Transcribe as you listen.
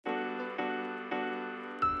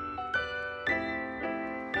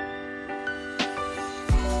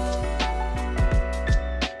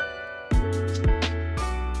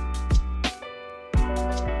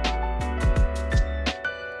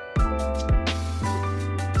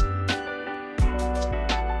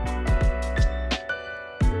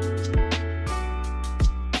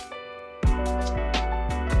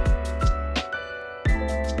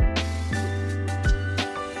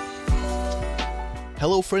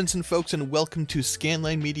Hello, friends and folks, and welcome to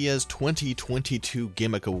Scanline Media's 2022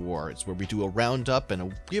 Gimmick Awards, where we do a roundup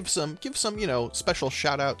and give some, special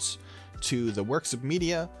shout-outs to the works of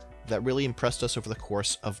media that really impressed us over the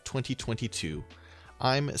course of 2022.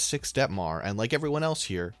 I'm Six Detmar, and like everyone else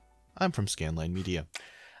here, I'm from Scanline Media.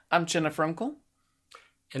 I'm Jennifer Uncle.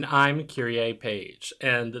 And I'm Kyrie Page.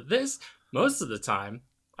 And this, most of the time,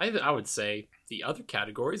 I would say the other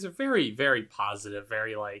categories are very, very positive,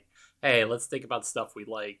 very like, hey, let's think about stuff we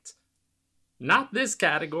liked. Not this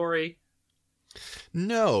category.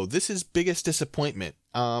 No, this is biggest disappointment.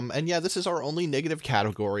 And yeah, this is our only negative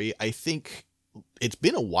category. I think it's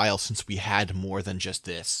been a while since we had more than just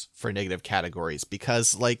this for negative categories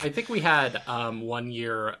because, like, I think we had 1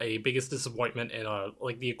 year a biggest disappointment in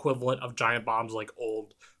the equivalent of Giant Bomb's like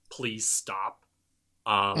old please stop.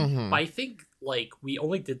 But I think like we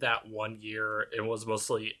only did that 1 year. It was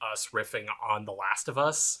mostly us riffing on The Last of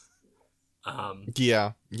Us.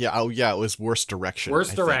 It was Worst Direction.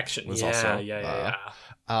 Yeah.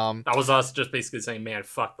 That was us just basically saying, man,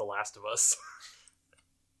 fuck The Last of Us.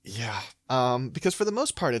 Yeah. Because for the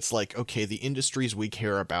most part, it's like, okay, the industries we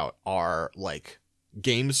care about are like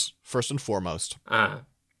games first and foremost.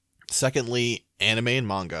 Secondly, anime and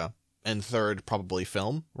manga. And third, probably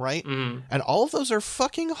film, right? And all of those are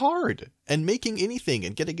fucking hard. And making anything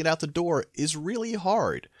and getting it out the door is really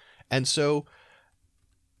hard. And so,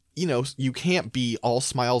 you know, you can't be all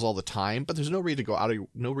smiles all the time, but there's no reason to go out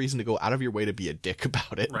of your way to be a dick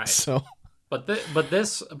about it. Right. So, but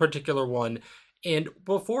this particular one, and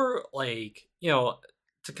before, like, you know,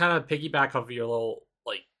 to kind of piggyback off your little,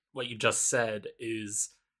 like, what you just said is,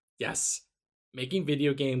 yes, making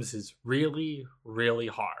video games is really, really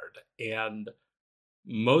hard. And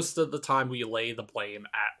most of the time we lay the blame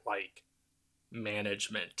at, like,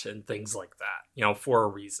 management and things like that, you know, for a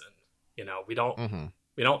reason. You know, we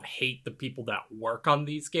don't hate the people that work on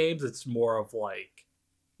these games. It's more of like,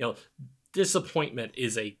 you know, disappointment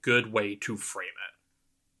is a good way to frame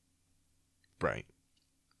it. Right.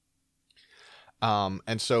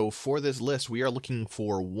 And so for this list, we are looking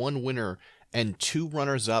for one winner and two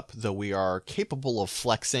runners-up, though we are capable of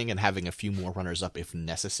flexing and having a few more runners-up if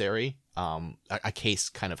necessary. A case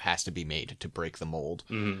kind of has to be made to break the mold.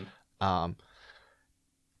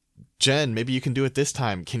 Jen, maybe you can do it this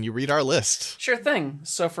time. Can you read our list? Sure thing.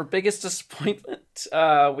 So for biggest disappointment,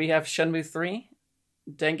 we have Shenmue 3,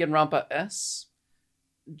 Danganronpa S,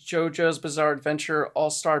 JoJo's Bizarre Adventure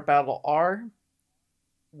All-Star Battle R,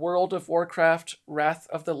 World of Warcraft Wrath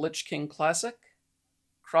of the Lich King Classic,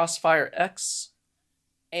 Crossfire X,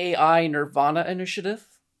 AI Nirvana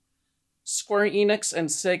Initiative, Square Enix and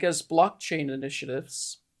Sega's Blockchain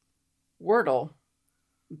Initiatives, Wordle,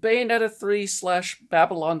 Bayonetta 3 /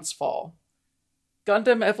 Babylon's Fall,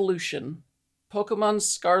 Gundam Evolution, Pokemon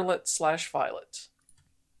Scarlet / Violet,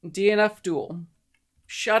 DNF Duel,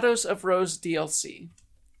 Shadows of Rose DLC,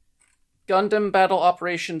 Gundam Battle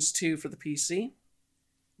Operations 2 for the PC,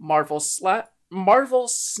 Marvel Snap,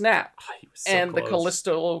 and the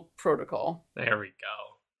Callisto Protocol. There we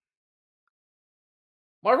go.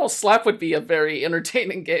 Marvel Slap would be a very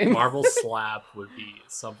entertaining game. Marvel Slap would be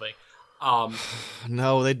something.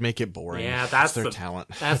 No, they'd make it boring. Yeah, that's their talent.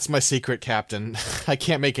 That's my secret captain. I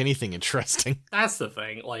can't make anything interesting. That's the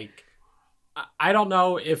thing. Like, I don't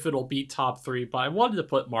know if it'll be top 3, but I wanted to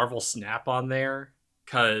put Marvel Snap on there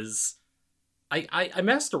because I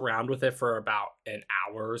messed around with it for about an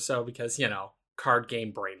hour or so because, you know, card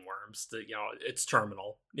game brainworms, you know, it's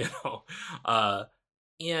terminal, you know.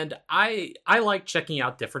 And I like checking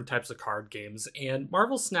out different types of card games, and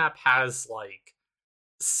Marvel Snap has, like,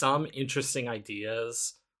 some interesting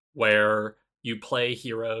ideas where you play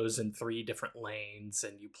heroes in 3 different lanes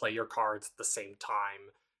and you play your cards at the same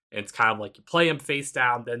time. And it's kind of like you play them face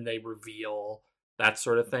down, then they reveal, that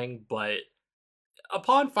sort of thing. But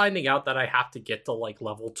upon finding out that I have to get to like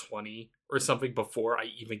level 20 or something before I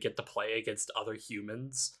even get to play against other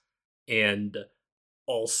humans, and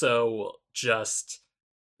also just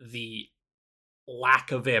the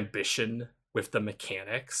lack of ambition with the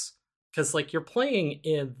mechanics, because, like, you're playing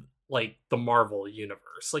in, like, the Marvel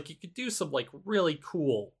universe. Like, you could do some, like, really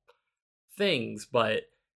cool things, but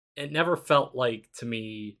it never felt like, to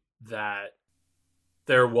me, that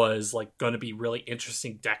there was, like, going to be really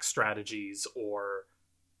interesting deck strategies or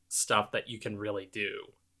stuff that you can really do,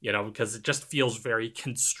 you know, because it just feels very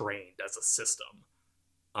constrained as a system.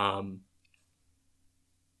 I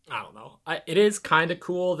don't know. It is kind of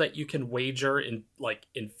cool that you can wager in, like,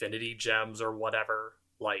 infinity gems or whatever.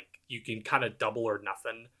 Like, you can kind of double or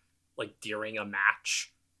nothing, like, during a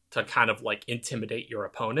match to kind of, like, intimidate your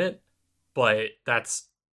opponent. But that's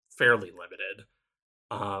fairly limited.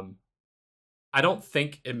 I don't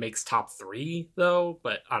think it makes top 3 though,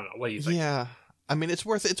 but I don't know. What do you think? Yeah. I mean, it's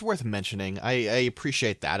worth mentioning. I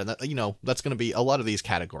appreciate that. And, that, that's going to be a lot of these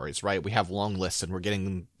categories, right? We have long lists and we're getting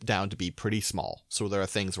them down to be pretty small. So there are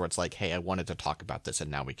things where it's like, hey, I wanted to talk about this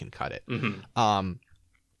and now we can cut it. Mm-hmm.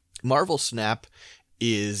 Marvel Snap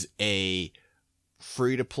is a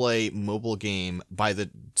free-to-play mobile game by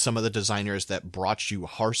some of the designers that brought you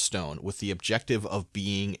Hearthstone, with the objective of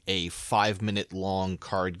being a 5-minute long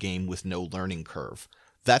card game with no learning curve.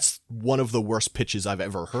 That's one of the worst pitches I've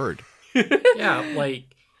ever heard. Yeah,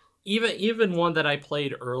 like even one that I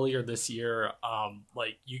played earlier this year,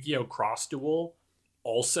 like Yu-Gi-Oh! Cross Duel,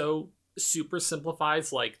 also super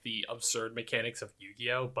simplifies like the absurd mechanics of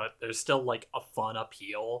Yu-Gi-Oh! But there's still like a fun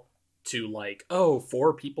appeal to like, oh,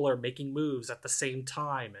 4 people are making moves at the same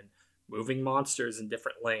time and moving monsters in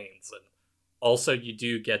different lanes. And also you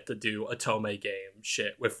do get to do Otome game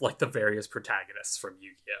shit with like the various protagonists from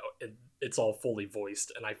Yu-Gi-Oh! And it's all fully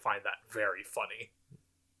voiced, and I find that very funny.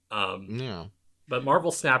 Yeah. But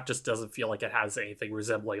Marvel Snap just doesn't feel like it has anything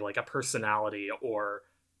resembling like a personality or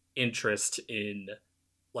interest in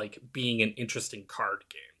like being an interesting card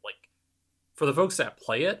game. Like, for the folks that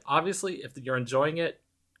play it, obviously, if you're enjoying it,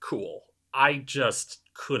 cool. I just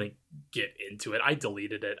couldn't get into it. I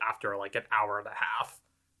deleted it after like an hour and a half.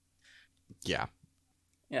 Yeah.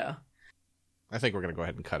 Yeah. I think we're going to go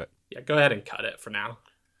ahead and cut it. Yeah, go ahead and cut it for now.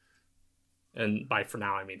 And by for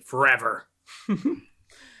now, I mean forever.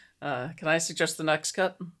 Can I suggest the next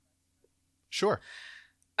cut? Sure.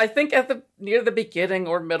 I think near the beginning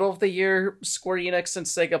or middle of the year, Square Enix and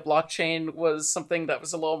Sega Blockchain was something that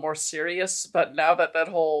was a little more serious, but now that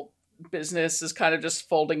whole business is kind of just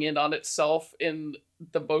folding in on itself in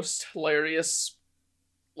the most hilarious,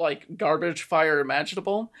 like, garbage fire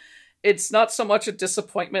imaginable, it's not so much a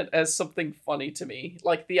disappointment as something funny to me.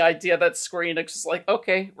 Like, the idea that Square Enix is like,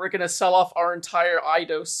 okay, we're gonna sell off our entire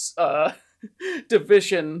Eidos,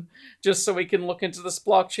 division just so we can look into this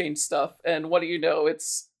blockchain stuff, and what do you know,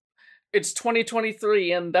 it's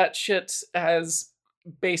 2023 and that shit has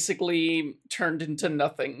basically turned into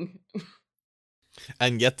nothing.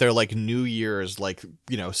 And yet they're like New Year's, like,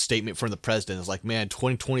 statement from the president is like, man,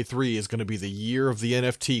 2023 is going to be the year of the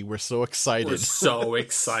NFT. We're so excited. We're so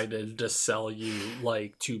excited to sell you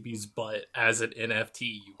like Tubi's butt as an NFT,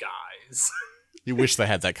 you guys. You wish they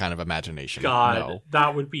had that kind of imagination. God, no.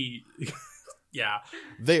 That would be... Yeah.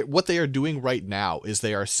 What they are doing right now is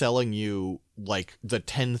they are selling you like the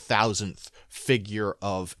 10,000th figure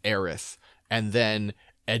of Aerith and then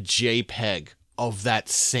a JPEG of that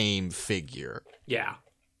same figure. Yeah.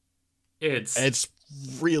 It's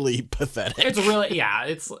really pathetic. It's really, yeah,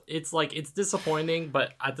 it's like, it's disappointing,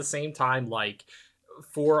 but at the same time, like,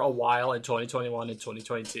 for a while in 2021 and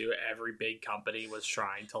 2022, every big company was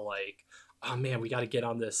trying to like, oh man, we got to get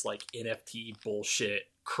on this like NFT bullshit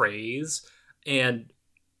craze. And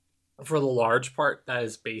for the large part, that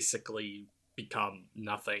has basically become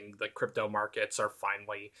nothing. The crypto markets are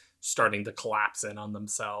finally starting to collapse in on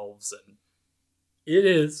themselves, and it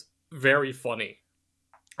is very funny.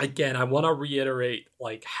 Again, I want to reiterate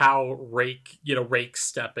like how rake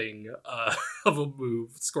stepping of a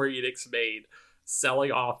move Square Enix made,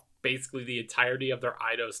 selling off basically the entirety of their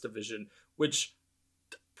Eidos division, which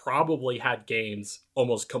probably had games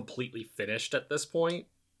almost completely finished at this point,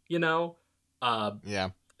 yeah.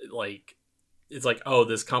 Like, it's like, oh,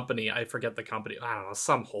 this company, I forget the company, I don't know,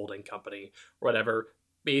 some holding company or whatever,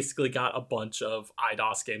 basically got a bunch of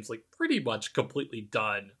IDOS games like pretty much completely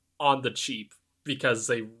done on the cheap because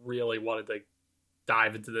they really wanted to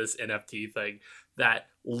dive into this NFT thing that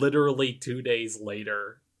literally 2 days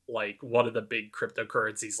later, like, one of the big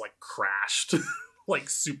cryptocurrencies like crashed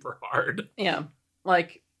like super hard. Yeah.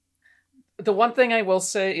 Like, the one thing I will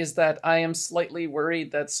say is that I am slightly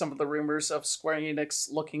worried that some of the rumors of Square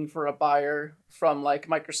Enix looking for a buyer from like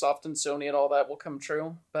Microsoft and Sony and all that will come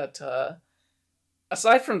true. But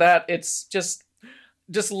aside from that, it's just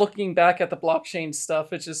looking back at the blockchain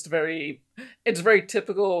stuff. It's very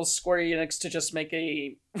typical Square Enix to just make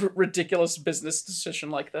a ridiculous business decision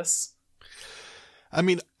like this. I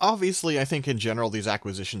mean, obviously, I think in general these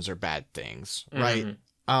acquisitions are bad things, right?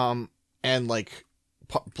 Mm-hmm. And like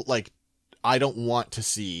I don't want to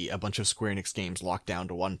see a bunch of Square Enix games locked down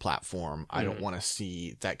to one platform. I don't want to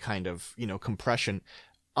see that kind of, compression.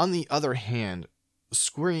 On the other hand,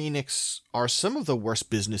 Square Enix are some of the worst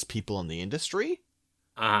business people in the industry.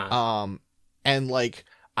 And like,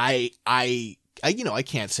 I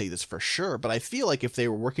can't say this for sure, but I feel like if they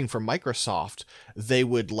were working for Microsoft, they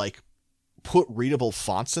would like put readable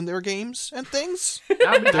fonts in their games and things.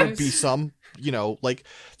 There'd be some, like,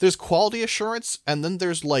 there's quality assurance, and then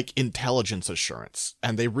there's, like, intelligence assurance,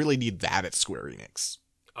 and they really need that at Square Enix.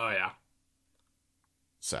 Oh, yeah.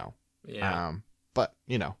 So, yeah. But,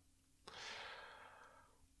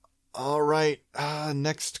 all right,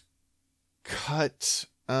 next cut.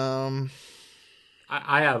 I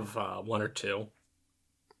have one or two.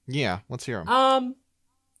 Yeah, let's hear them.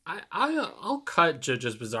 I'll cut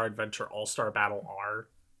JoJo's Bizarre Adventure All-Star Battle R.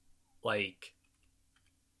 Like,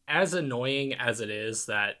 as annoying as it is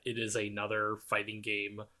that it is another fighting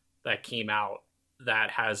game that came out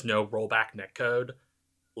that has no rollback netcode,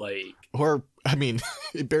 like... Or, I mean,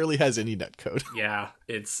 it barely has any netcode. Yeah,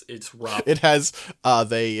 it's rough. It has,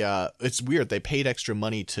 it's weird, they paid extra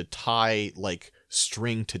money to tie, like,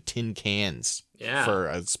 string to tin cans for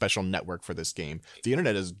a special network for this game. The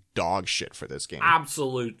internet is dog shit for this game.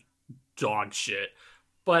 Absolute dog shit.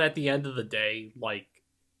 But at the end of the day, like,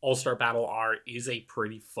 All-Star Battle R is a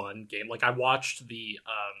pretty fun game. Like, I watched the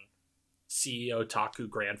CEO Taku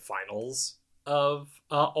Grand Finals of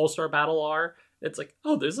All-Star Battle R. It's like,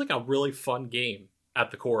 oh, there's like a really fun game at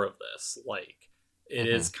the core of this. Like, it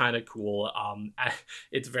is kind of cool.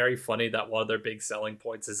 It's very funny that one of their big selling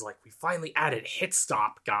points is like, we finally added hit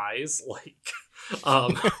stop, guys.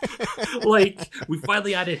 Like, we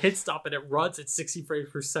finally added hit stop, and it runs at 60 frames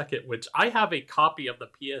per second, which I have a copy of the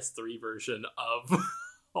PS3 version of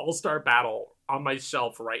All-Star Battle on my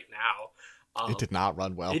shelf right now. It did not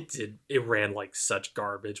run well. It did. It ran like such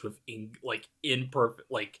garbage with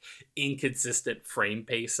imperfect, like inconsistent frame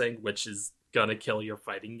pacing, which is gonna kill your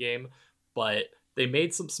fighting game. But they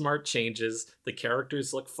made some smart changes. The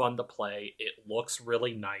characters look fun to play. It looks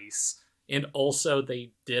really nice. And also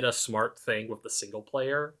they did a smart thing with the single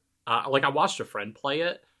player. Like, I watched a friend play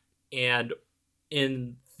it, and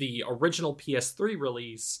in the original PS3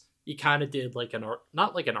 release, you kind of did like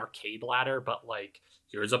not like an arcade ladder, but like,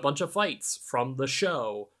 here's a bunch of fights from the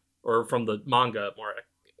show or from the manga, more,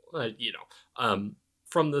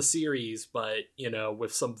 from the series, but,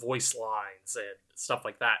 with some voice lines and stuff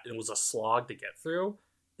like that. It was a slog to get through.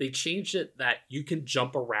 They changed it that you can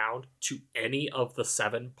jump around to any of the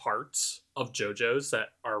 7 parts of JoJo's that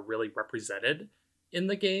are really represented in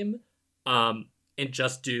the game, and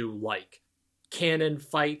just do like canon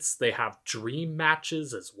fights. They have dream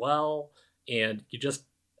matches as well, and you just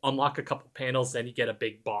unlock a couple panels, then you get a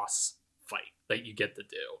big boss fight that you get to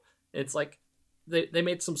do. It's like they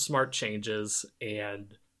made some smart changes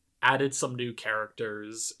and added some new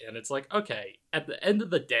characters, and it's like, okay, at the end of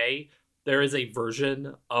the day, there is a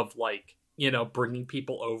version of, like, bringing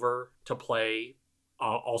people over to play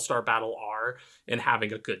All-Star Battle R and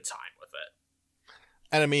having a good time with it.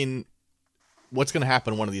 And I mean, what's going to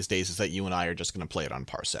happen one of these days is that you and I are just going to play it on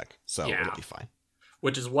Parsec, so it'll be fine.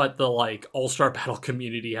 Which is what the, like, All-Star Battle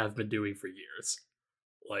community have been doing for years.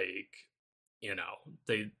 Like,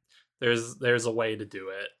 there's a way to do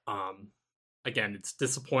it. Again, it's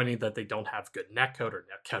disappointing that they don't have good netcode or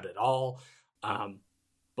netcode at all.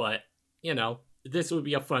 But, this would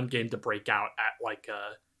be a fun game to break out at, like,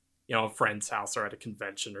 a friend's house or at a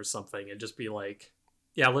convention or something, and just be like,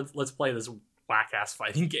 yeah, let's play this whack-ass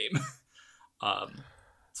fighting game.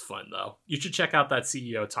 It's fun, though. You should check out that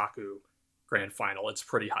CEO Taku Grand Final. It's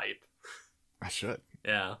pretty hype. I should.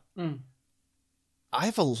 Yeah. I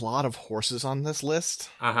have a lot of horses on this list.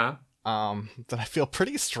 Uh-huh. That I feel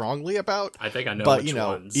pretty strongly about. I think I know but, which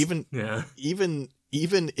ones.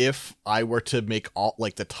 Even if I were to make all,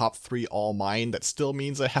 like, the top 3 all mine, that still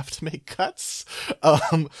means I have to make cuts.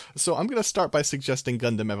 So I'm going to start by suggesting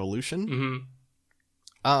Gundam Evolution.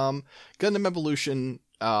 Mm-hmm. Gundam Evolution,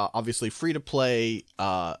 obviously free to play,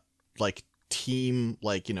 like, team,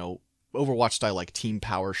 like, Overwatch style, like, team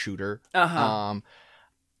power shooter. Uh-huh.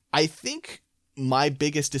 I think my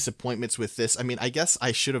biggest disappointments with this, I mean, I guess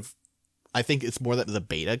I think it's more that the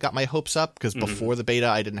beta got my hopes up, because before the beta,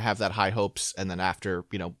 I didn't have that high hopes. And then after,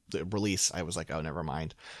 the release, I was like, oh, never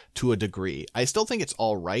mind, to a degree. I still think it's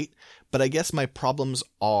all right, but I guess my problems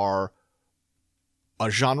are a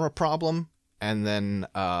genre problem and then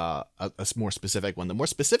a more specific one. The more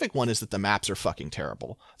specific one is that the maps are fucking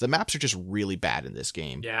terrible. The maps are just really bad in this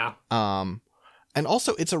game. Yeah. And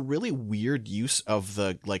also it's a really weird use of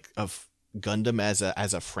of Gundam as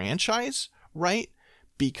a franchise, right?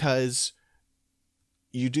 Because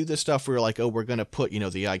you do this stuff where you're like, oh, we're going to put, the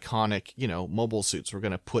iconic, mobile suits. We're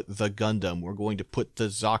going to put the Gundam. We're going to put the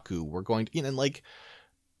Zaku. We're going to, and like,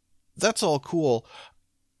 that's all cool.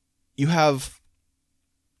 You have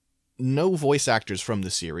no voice actors from the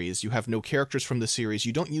series. You have no characters from the series.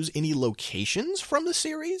 You don't use any locations from the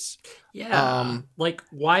series. Yeah. Like,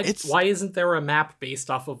 why isn't there a map based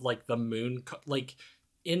off of, like, the moon? Like,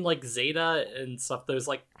 in, like, Zeta and stuff, there's,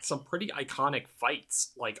 like, some pretty iconic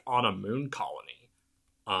fights, like, on a moon colony.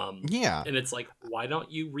 Yeah. And it's like, why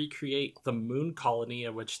don't you recreate the moon colony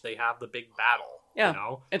in which they have the big battle? Yeah. You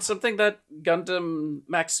know? It's something that Gundam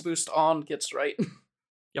Max Boost On gets right.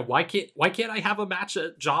 Yeah, why can't I have a match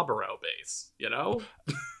at Jaburo base, you know?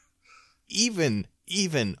 Even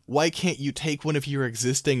why can't you take one of your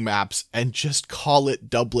existing maps and just call it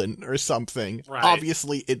Dublin or something? Right.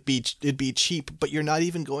 Obviously it'd be cheap, but you're not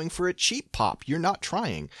even going for a cheap pop. You're not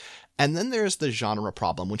trying. And then there's the genre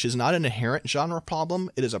problem, which is not an inherent genre problem.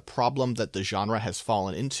 It is a problem that the genre has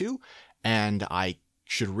fallen into, and I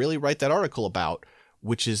should really write that article about,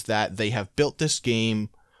 which is that they have built this game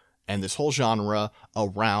and this whole genre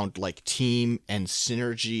around like team and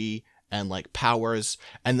synergy and like powers,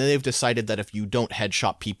 and then they've decided that if you don't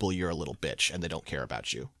headshot people, you're a little bitch and they don't care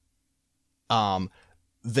about you.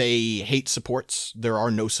 They hate supports. There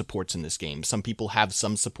are no supports in this game. Some people have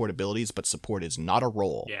some support abilities, but support is not a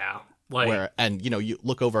role. Yeah. And you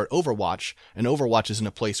look over at Overwatch, and Overwatch is in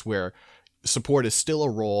a place where support is still a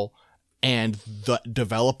role, and the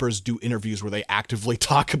developers do interviews where they actively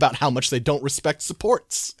talk about how much they don't respect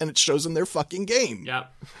supports, and it shows in their fucking game.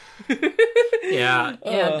 Yep. Yeah.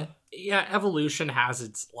 And yeah, Evolution has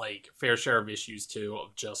its like fair share of issues too,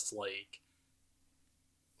 of just like,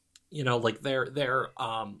 you know, like their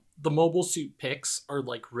the mobile suit picks are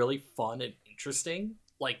like really fun and interesting.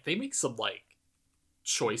 Like they make some like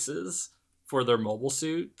choices for their mobile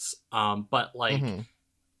suits, but like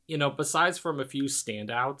you know, besides from a few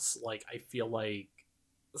standouts, like I feel like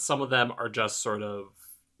some of them are just sort of,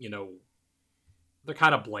 you know, they're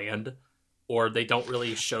kind of bland, or they don't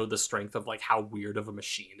really show the strength of like how weird of a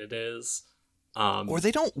machine it is. Or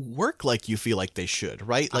they don't work like you feel like they should,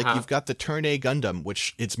 right? Like you've got the Turn A Gundam,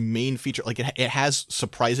 which its main feature, like it has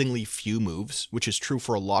surprisingly few moves, which is true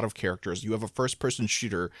for a lot of characters. You have a first-person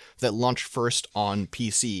shooter that launched first on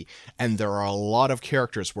PC, and there are a lot of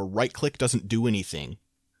characters where right-click doesn't do anything.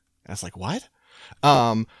 And it's like, what?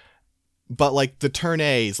 But like the Turn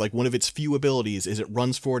A's, like one of its few abilities is it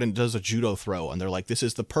runs forward and does a judo throw, and they're like, this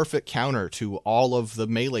is the perfect counter to all of the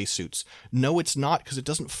melee suits. No, it's not, because it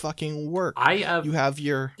doesn't fucking work. You have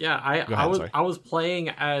your I was playing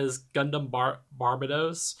as Gundam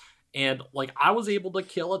Barbados, and like I was able to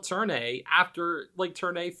kill a Turn A after like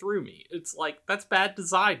Turn A threw me. It's like, that's bad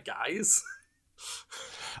design, guys.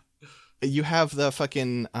 You have the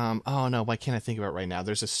fucking oh no, why can't I think about it right now?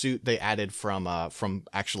 There's a suit they added from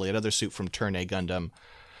actually another suit from Turn A Gundam.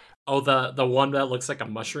 Oh, the one that looks like a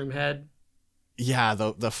mushroom head? Yeah,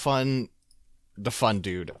 the fun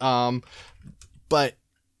dude. But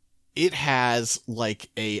it has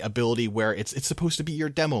like a ability where it's supposed to be your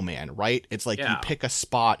demo man, right? It's like you pick a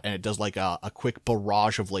spot and it does like a quick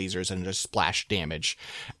barrage of lasers and just splash damage.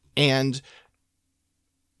 And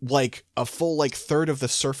like a full like third of the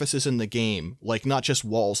surfaces in the game, like not just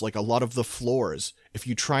walls, like a lot of the floors, if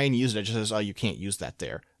you try and use it, it just says, oh, you can't use that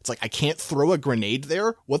there. It's like, I can't throw a grenade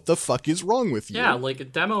there? What the fuck is wrong with you? Yeah, like a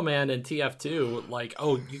Demo Man in TF2, like,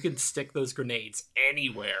 oh, you can stick those grenades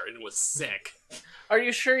anywhere, and it was sick. Are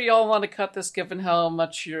you sure y'all want to cut this, given how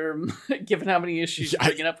much given how many issues you're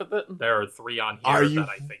bringing up with it? There are 3 on here that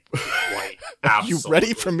I think were quite Are you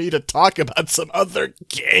ready for me to talk about some other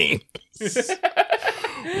games?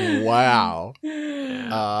 Wow.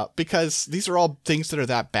 Because these are all things that are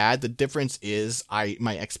that bad. The difference is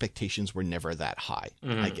my expectations were never that high,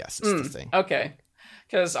 I guess is the thing. Okay.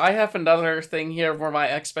 Because I have another thing here where my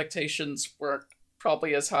expectations weren't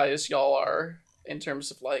probably as high as y'all are in terms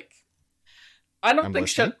of like, I don't think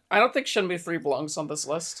Shenmue 3 belongs on this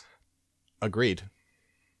list. Agreed.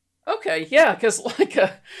 Okay, yeah, because like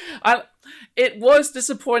it was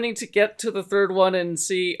disappointing to get to the third one and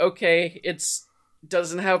see, okay, it's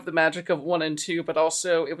doesn't have the magic of 1 and 2, but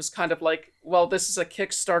also it was kind of like, well, this is a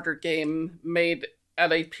Kickstarter game made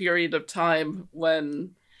at a period of time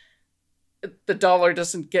when the dollar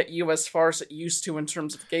doesn't get you as far as it used to in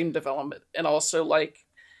terms of game development, and also like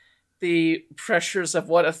the pressures of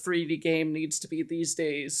what a 3D game needs to be these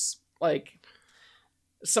days. Like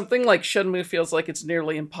something like Shenmue feels like it's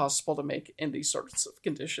nearly impossible to make in these sorts of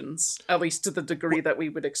conditions, at least to the degree that we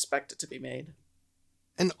would expect it to be made.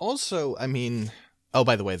 And also, I mean, oh,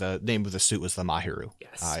 by the way, the name of the suit was the Mahiru.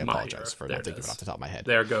 Yes, I apologize for not thinking of it off the top of my head.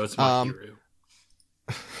 There goes Mahiru.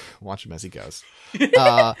 Watch him as he goes.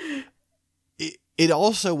 It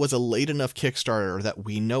also was a late enough Kickstarter that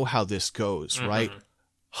we know how this goes, right?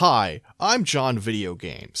 Hi, I'm John Video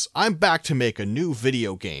Games. I'm back to make a new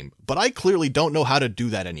video game, but I clearly don't know how to do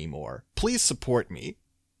that anymore. Please support me.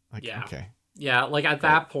 Like, yeah. Okay. Yeah, like at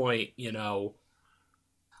that point,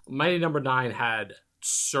 Mighty Number 9 had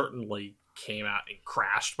certainly came out and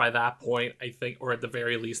crashed by that point, I think, or at the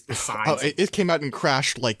very least the signs. Oh, it came out and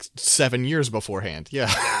crashed like 7 years beforehand. Yeah.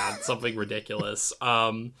 Yeah, something ridiculous.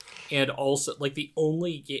 And also, like, the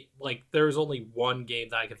only game, like, there's only one game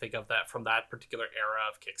that I can think of that from that particular era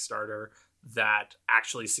of Kickstarter that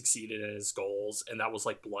actually succeeded in its goals, and that was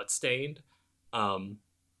like Bloodstained.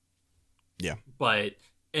 Yeah.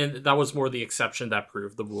 And that was more the exception that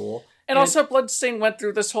proved the rule. And also, Bloodstained went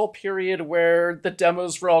through this whole period where the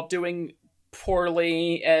demos were all doing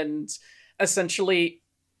poorly, and essentially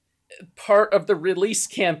part of the release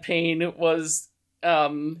campaign was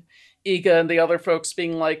Iga and the other folks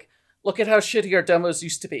being like, look at how shitty our demos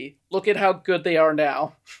used to be. Look at how good they are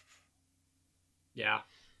now. Yeah.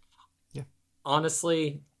 Yeah.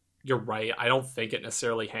 Honestly, you're right. I don't think it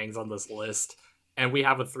necessarily hangs on this list. And we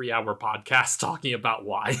have a 3-hour podcast talking about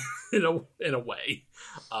why, in a way.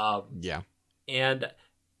 Yeah. And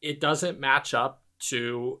it doesn't match up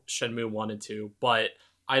to Shenmue 1 and 2, but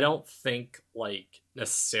I don't think, like,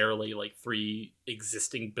 necessarily, like, 3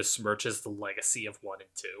 existing besmirches the legacy of 1 and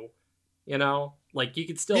 2. You know? Like, you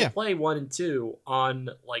can still play 1 and 2 on,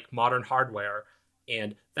 like, modern hardware,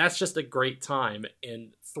 and that's just a great time.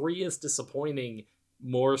 And 3 is disappointing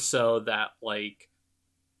more so that, like,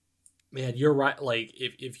 man, you're right. Like,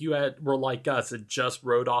 if you were like us and just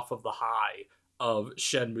rode off of the high of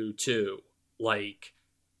Shenmue 2, like,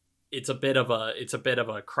 it's a bit of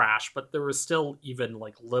a crash, but there was still even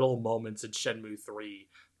like little moments in Shenmue 3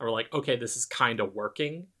 that were like, okay, this is kind of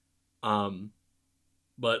working.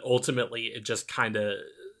 But ultimately it just kind of,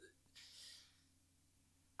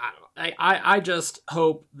 I don't know. I just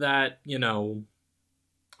hope that, I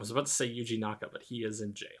was about to say Yuji Naka, but he is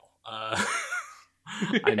in jail.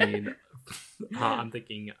 I mean, I'm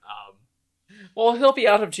thinking. Well, he'll be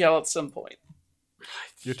out of jail at some point.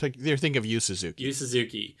 You're thinking of Yu Suzuki. Yu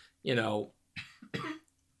Suzuki,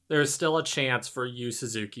 there's still a chance for Yu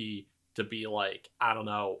Suzuki to be like, I don't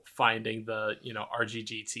know, finding the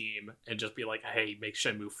RGG team and just be like, hey, make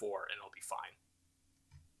Shenmue 4 and it'll be fine,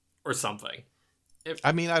 or something.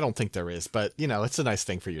 I mean, I don't think there is, but it's a nice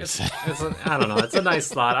thing for you to say. I don't know. It's a nice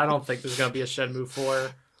thought. I don't think there's gonna be a Shenmue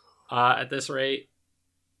 4 at this rate.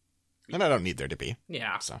 And I don't need there to be.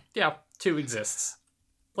 Yeah. So. Yeah, 2 exists.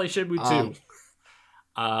 Play Shenmue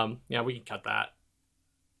 2. Yeah, we can cut that.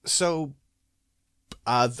 So,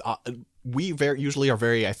 we usually are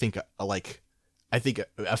very, I think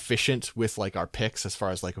efficient with like our picks as far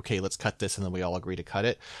as like, okay, let's cut this, and then we all agree to cut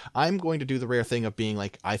it. I'm going to do the rare thing of being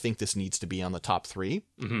like, I think this needs to be on the top 3.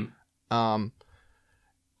 Mm-hmm.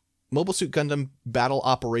 Mobile Suit Gundam Battle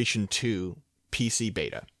Operation 2 PC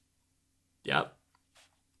beta. Yep.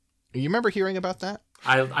 You remember hearing about that?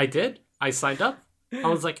 I did. I signed up. I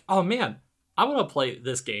was like, oh man, I want to play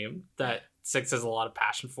this game that Six has a lot of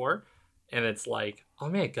passion for. And it's like, oh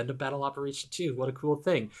man, Gundam Battle Operation 2, what a cool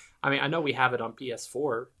thing. I mean, I know we have it on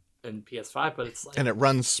PS4 and PS5, but it's like... And it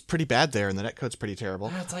runs pretty bad there, and the netcode's pretty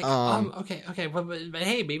terrible. It's like, okay, but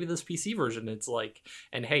hey, maybe this PC version, it's like...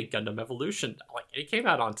 And hey, Gundam Evolution, like, it came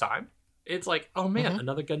out on time. It's like, oh man,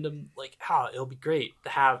 another Gundam, like, it'll be great to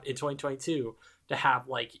have in 2022, to have,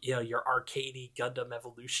 like, your arcadey Gundam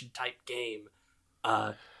Evolution type game.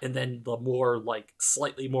 And then the more, like,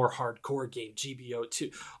 slightly more hardcore game,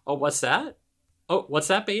 GBO2. Oh, what's that? Oh, what's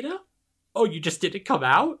that beta? Oh, you just didn't come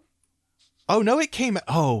out? Oh, no, it came...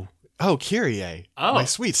 Oh, Kyrie. Oh. My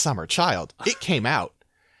sweet summer child. It came out.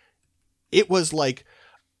 It was like...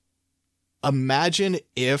 Imagine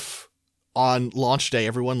if on launch day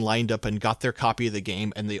everyone lined up and got their copy of the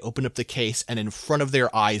game, and they opened up the case, and in front of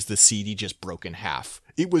their eyes the CD just broke in half.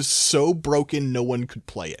 It was so broken no one could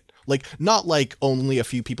play it. Like, not like only a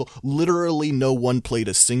few people. Literally no one played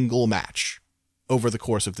a single match over the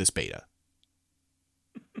course of this beta.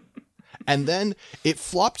 And then it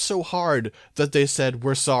flopped so hard that they said,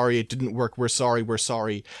 we're sorry, it didn't work, we're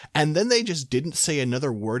sorry. And then they just didn't say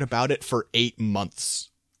another word about it for 8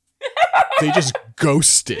 months. They just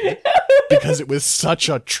ghosted because it was such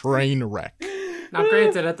a train wreck. Now,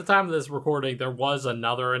 granted, at the time of this recording, there was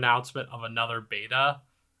another announcement of another beta,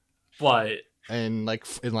 but... In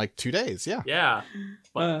 2 days, yeah. Yeah.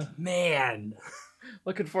 But, man.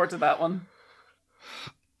 Looking forward to that one.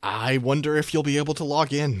 I wonder if you'll be able to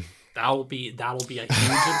log in. That'll be a huge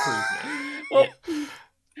improvement. Well,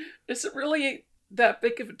 is it really that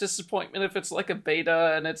big of a disappointment if it's like a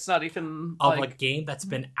beta and it's not even of a game that's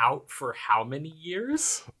been out for how many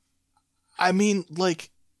years? I mean,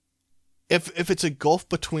 like, if it's a gulf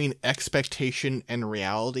between expectation and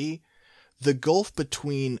reality, the gulf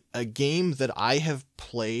between a game that I have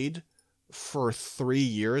played for 3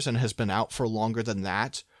 years and has been out for longer than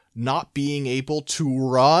that, not being able to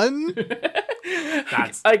run.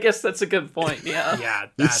 I guess that's a good point. Yeah. Yeah.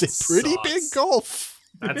 It's a pretty big gulf.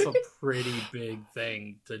 That's a pretty big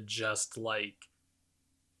thing to just like,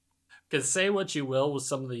 because say what you will with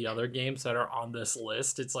some of the other games that are on this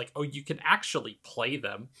list, it's like, oh, you can actually play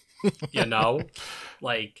them, you know?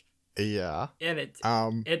 Like, yeah. And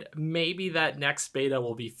it maybe that next beta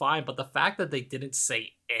will be fine, but the fact that they didn't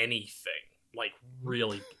say anything like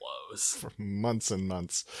really blows. For months and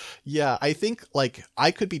months. Yeah, I think like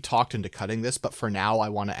I could be talked into cutting this, but for now I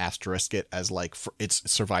want to asterisk it as like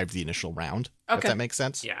it's survived the initial round. Okay. If that makes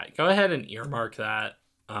sense. Yeah, go ahead and earmark that.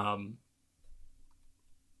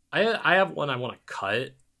 I have one I want to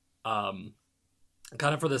cut. Kind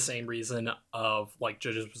of for the same reason of like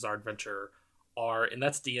JoJo's Bizarre Adventure R, and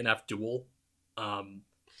that's DNF Duel.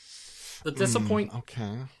 The disappointment.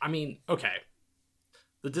 Okay. I mean, okay.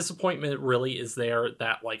 The disappointment really is there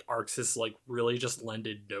that like ArcSys like really just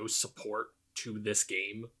lended no support to this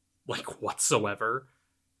game like whatsoever,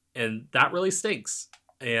 and that really stinks.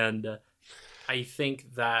 And I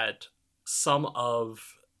think that some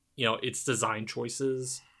of its design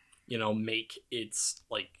choices make its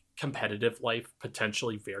like competitive life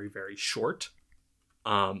potentially very, very short.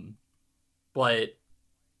 But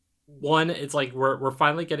one, it's like we're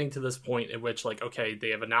finally getting to this point in which like, okay, they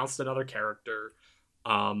have announced another character.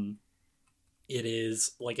 It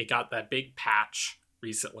is like it got that big patch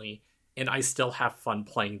recently, and I still have fun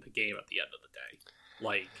playing the game at the end of the day.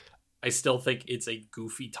 Like, I still think it's a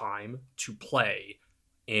goofy time to play,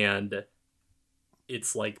 and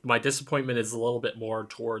it's like my disappointment is a little bit more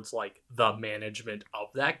towards like the management of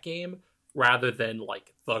that game rather than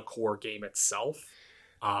like the core game itself.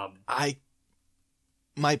 My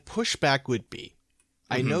pushback would be,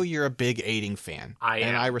 I know you're a big aiding fan,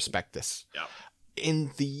 and I respect this. Yeah.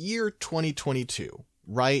 In the year 2022,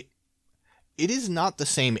 right? It is not the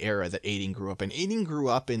same era that aiding grew up in. Aiding grew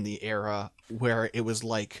up in the era where it was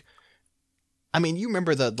like, I mean, you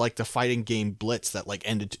remember the fighting game blitz that like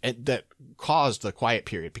ended, that caused the quiet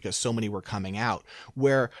period because so many were coming out,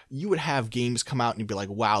 where you would have games come out and you'd be like,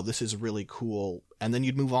 wow, this is really cool. And then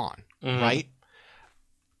you'd move on, right?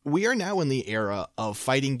 We are now in the era of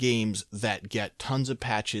fighting games that get tons of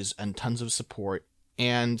patches and tons of support.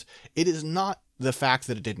 And it is not the fact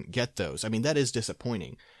that it didn't get those. I mean, that is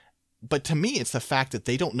disappointing. But to me, it's the fact that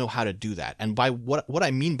they don't know how to do that. And by what I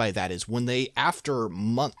mean by that is when they, after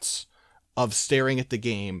months of staring at the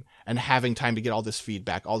game and having time to get all this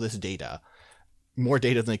feedback, all this data, more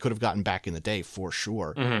data than they could have gotten back in the day, for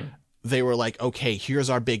sure. They were like, okay, here's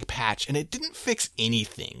our big patch. And it didn't fix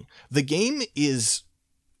anything. The game is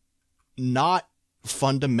not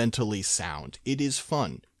fundamentally sound. It is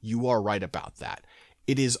fun. You are right about that.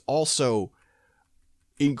 It is also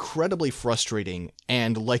incredibly frustrating,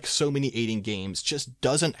 and like so many aiding games, just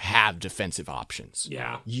doesn't have defensive options.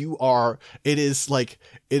 Yeah. It is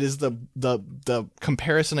the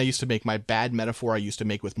comparison I used to make, my bad metaphor I used to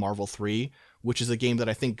make with Marvel 3, which is a game that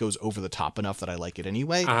I think goes over the top enough that I like it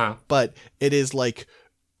anyway. But it is like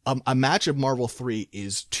a match of Marvel 3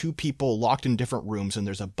 is two people locked in different rooms, and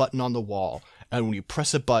there's a button on the wall, and when you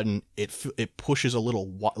press a button, it pushes a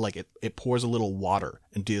little it pours a little water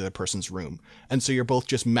into the other person's room, and so you're both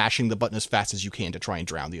just mashing the button as fast as you can to try and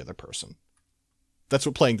drown the other person. That's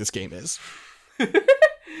what playing this game is.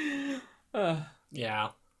 Yeah.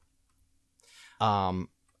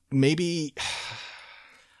 Maybe.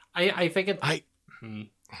 I think it.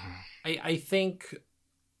 I think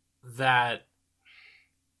that.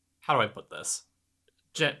 How do I put this?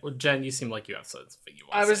 Jen, you seem like you have something you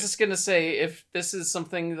want to say. I was just going to say, if this is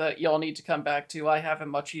something that y'all need to come back to, I have a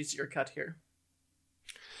much easier cut here.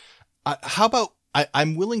 How about,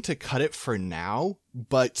 I'm willing to cut it for now,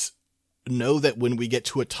 but know that when we get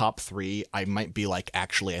to a top 3, I might be like,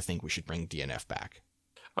 actually, I think we should bring DNF back.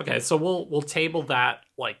 Okay, so we'll table that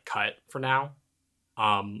like cut for now.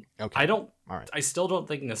 Okay. All right. I still don't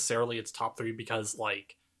think necessarily it's top 3 because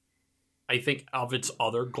like, I think of its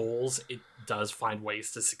other goals, it does find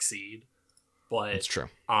ways to succeed, but it's true.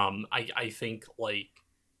 I think like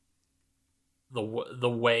the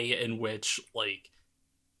way in which like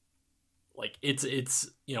it's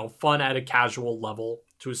fun at a casual level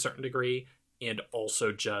to a certain degree, and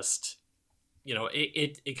also just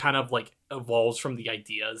it kind of like evolves from the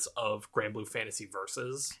ideas of Grand Blue Fantasy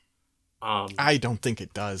Versus. I don't think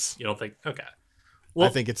it does. You don't think? Okay. Well,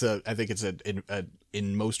 I think it's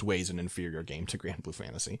in most ways an inferior game to Grand Blue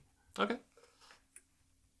Fantasy. Okay.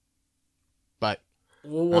 But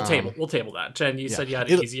We'll table that. Jen, you said you had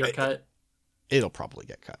an easier cut. It'll probably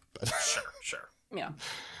get cut, but sure. Yeah,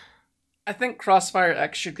 I think Crossfire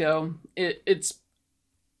X should go. It's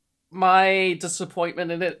my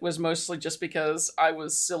disappointment in it was mostly just because I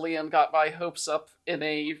was silly and got my hopes up in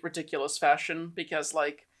a ridiculous fashion. Because,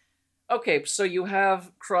 like, okay, so you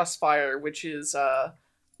have Crossfire, which is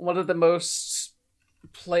one of the most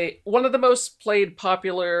played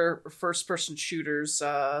popular first-person shooters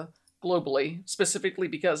globally, specifically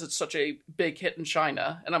because it's such a big hit in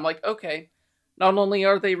China. And I'm like, okay, not only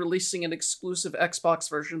are they releasing an exclusive Xbox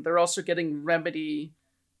version, they're also getting Remedy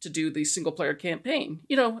to do the single-player campaign.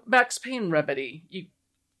 You know, Max Payne Remedy.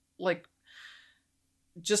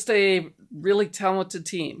 Just a really talented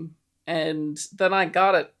team. And then I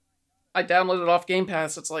got it. I downloaded it off Game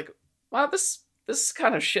Pass. It's like, wow, this is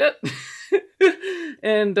kind of shit.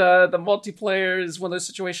 And the multiplayer is one of those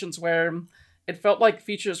situations where it felt like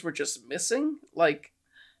features were just missing. Like,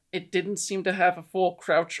 it didn't seem to have a full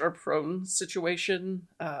crouch or prone situation.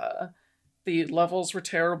 The levels were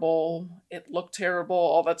terrible. It looked terrible,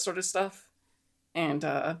 all that sort of stuff. And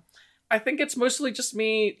I think it's mostly just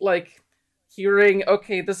me, like, hearing,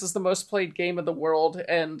 okay, this is the most played game in the world,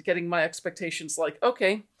 and getting my expectations like,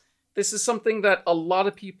 okay, this is something that a lot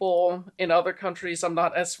of people in other countries I'm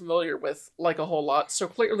not as familiar with like a whole lot, so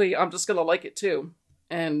clearly I'm just gonna like it too.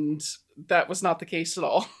 And that was not the case at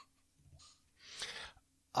all.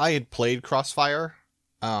 I had played Crossfire,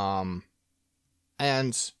 and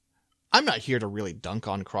I'm not here to really dunk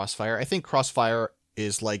on Crossfire. I think Crossfire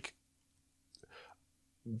is, like,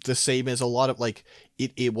 the same as a lot of, like,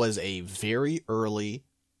 it was a very early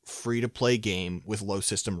free-to-play game with low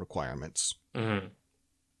system requirements. Mm-hmm.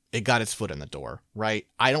 It got its foot in the door, right?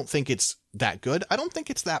 I don't think it's that good. I don't think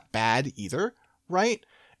it's that bad either, right?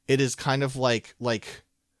 It is kind of like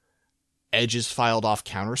edges filed off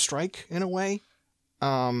Counter-Strike in a way.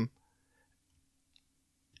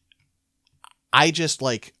 I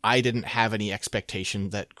didn't have any expectation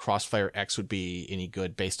that Crossfire X would be any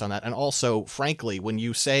good based on that. And also, frankly, when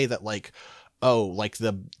you say that, like, oh, like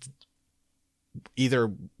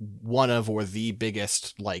either one of or the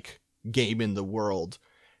biggest, like, game in the world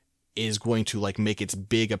is going to, like, make its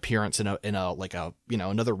big appearance in a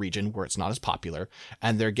another region where it's not as popular,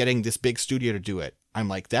 and they're getting this big studio to do it, I'm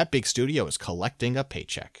like, that big studio is collecting a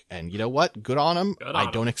paycheck, and you know what? Good on them. I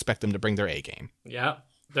don't expect them to bring their A game. Yeah,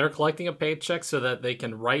 they're collecting a paycheck so that they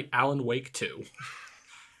can write Alan Wake 2.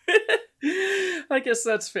 I guess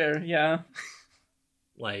that's fair. Yeah.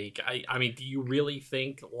 Like, I mean, do you really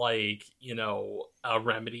think, like, you know, a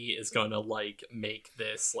Remedy is going to, like, make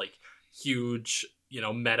this, like, huge, you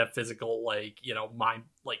know, metaphysical, like, you know, mind,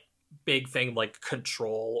 like, big thing like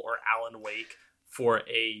Control or Alan Wake for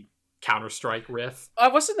a Counter-Strike riff? I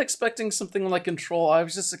wasn't expecting something like Control. I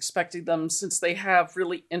was just expecting them, since they have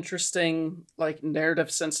really interesting, like,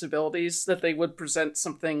 narrative sensibilities, that they would present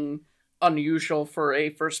something unusual for a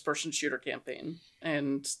first-person shooter campaign.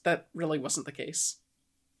 And that really wasn't the case.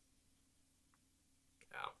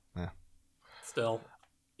 Yeah. Still,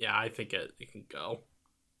 yeah, I think it can go.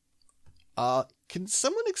 Can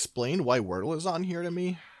someone explain why Wordle is on here to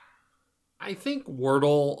me? I think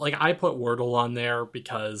Wordle, like, I put Wordle on there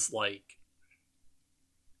because, like,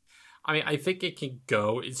 I mean, I think it can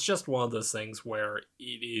go. It's just one of those things where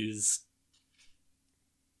it's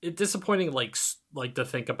disappointing, like to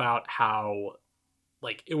think about how,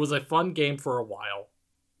 like, it was a fun game for a while.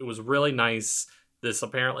 It was really nice. This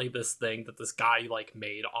thing that this guy, like,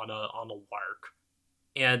 made on a lark.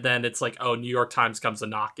 And then it's like, oh, New York Times comes a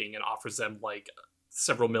knocking and offers them, like,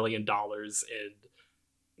 several $1 million. And,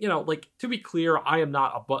 you know, like, to be clear, I am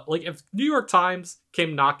not like, if New York Times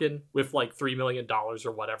came knocking with, like, $3 million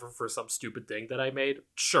or whatever for some stupid thing that I made,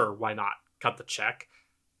 sure, why not? Cut the check.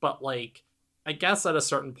 But, like, I guess at a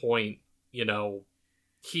certain point, you know,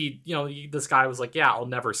 this guy was like, yeah, I'll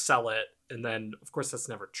never sell it. And then, of course, that's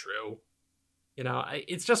never true. You know,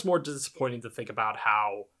 it's just more disappointing to think about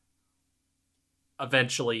how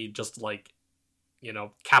eventually just, like, you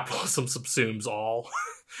know, capitalism subsumes all.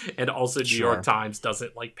 And also New York Times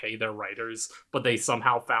doesn't, like, pay their writers, but they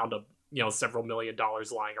somehow found several $1 million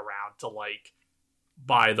lying around to, like,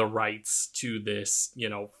 buy the rights to this, you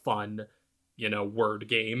know, fun, you know, word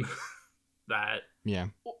game that... Yeah.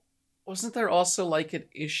 Wasn't there also, like, an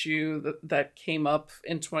issue that came up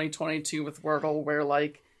in 2022 with Wordle where,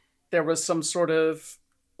 like, there was some sort of,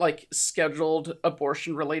 like, scheduled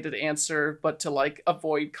abortion-related answer, but to, like,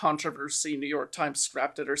 avoid controversy, New York Times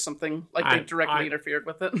scrapped it or something? Like, they directly interfered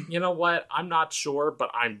with it? You know what? I'm not sure, but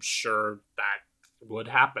I'm sure that would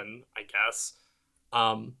happen, I guess.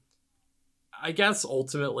 I guess,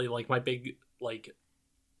 ultimately, like, my big, like,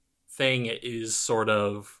 thing is sort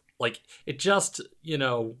of like, it just,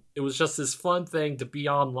 it was just this fun thing to be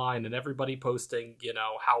online and everybody posting,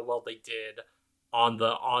 how well they did on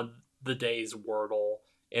the day's Wordle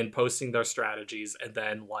and posting their strategies, and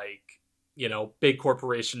then like, big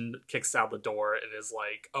corporation kicks out the door and is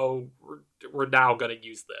like, oh, we're now going to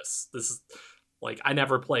use this. This is like, I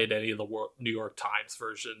never played any of the New York Times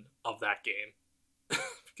version of that game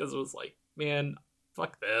because it was like, man,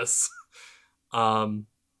 fuck this. I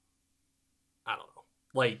don't know.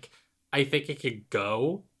 Like, I think it could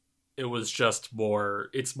go. It was just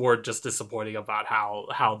it's more just disappointing about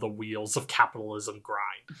how the wheels of capitalism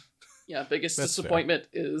grind. Yeah, biggest disappointment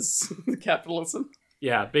is capitalism.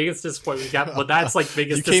 Yeah, biggest disappointment. But that's like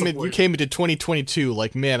biggest disappointment. You came into 2022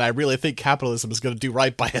 like, man, I really think capitalism is going to do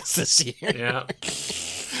right by us this year. Yeah.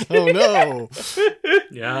 Oh no.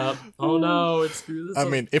 Yeah. Oh no, it's through this. I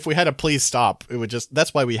mean, if we had a please stop, it would just,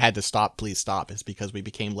 that's why we had to stop please stop, is because we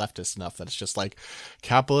became leftist enough that it's just like,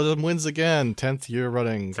 capitalism wins again, 10th year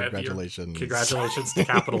running. Congratulations. Congratulations to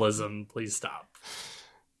capitalism. Please stop.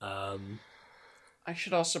 I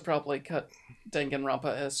should also probably cut Danganronpa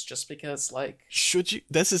S just because, like... Should you?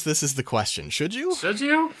 This is the question. Should you? Should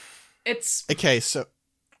you? It's... Okay, so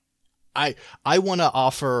I want to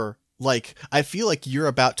offer, like, I feel like you're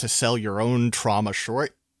about to sell your own trauma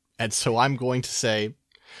short, and so I'm going to say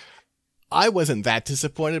I wasn't that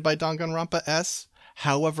disappointed by Danganronpa S.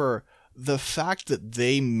 However, the fact that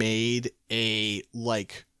they made a,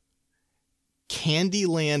 like,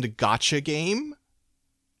 Candyland gacha game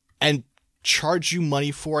and charge you money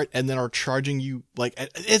for it, and then are charging you, like,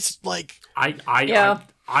 it's like, I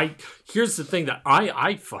here's the thing that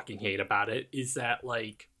I fucking hate about it is that,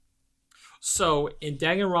 like, so in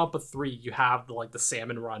Danganronpa 3 you have the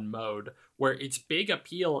Salmon Run mode where its big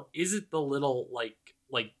appeal isn't the little like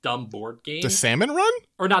dumb board game. The Salmon Run?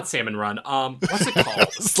 Or not Salmon Run. What's it called?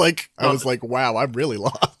 I was like, wow, I'm really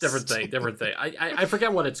lost. Different thing. I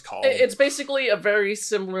forget what it's called. It's basically a very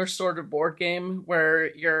similar sort of board game where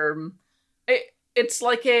it's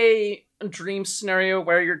like a dream scenario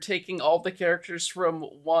where you're taking all the characters from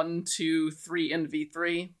 1, 2, 3 in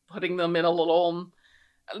V3, putting them in a little...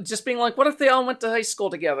 Just being like, what if they all went to high school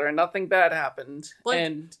together and nothing bad happened?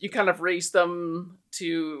 And you kind of raise them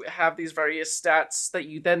to have these various stats that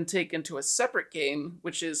you then take into a separate game,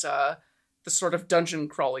 which is the sort of dungeon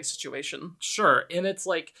crawly situation. Sure, and it's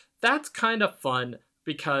like, that's kind of fun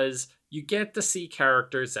because you get to see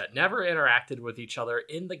characters that never interacted with each other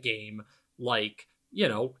in the game, like,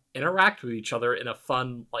 interact with each other in a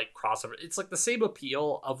fun, like, crossover. It's like the same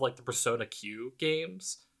appeal of, like, the Persona Q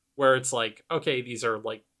games, where it's like, okay, these are,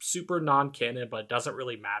 like, super non-canon, but it doesn't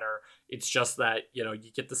really matter. It's just that,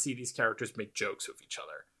 you get to see these characters make jokes with each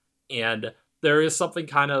other. And there was something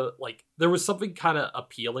kind of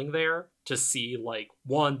appealing there to see, like,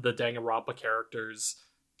 one, the Danganronpa characters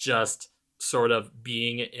just sort of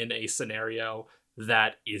being in a scenario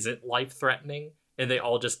that isn't life-threatening, and they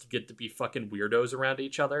all just get to be fucking weirdos around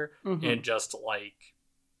each other, and just, like,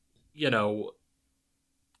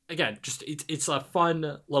 again, just it's a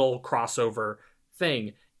fun little crossover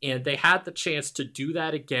thing, and they had the chance to do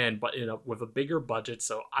that again, but with a bigger budget.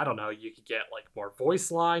 So I don't know, you could get like more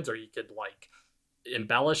voice lines, or you could like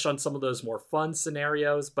embellish on some of those more fun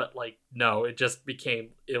scenarios. But like, no, it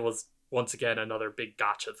was once again another big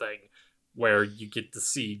gotcha thing where you get to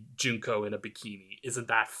see Junko in a bikini. Isn't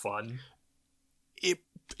that fun?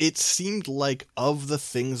 It seemed like, of the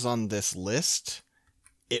things on this list,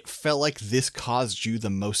 it felt like this caused you the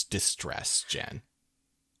most distress, Jen.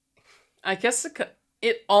 I guess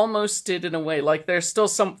it almost did in a way. Like, there's still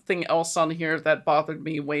something else on here that bothered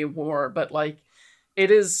me way more, but, like,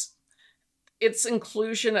 its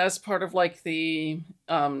inclusion as part of, like, the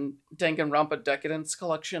Danganronpa Decadence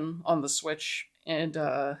collection on the Switch, and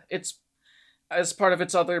it's as part of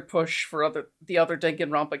its other push for the other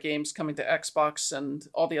Danganronpa games coming to Xbox and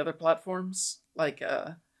all the other platforms. Like,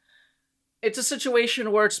 it's a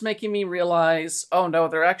situation where it's making me realize, oh no,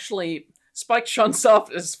 Spike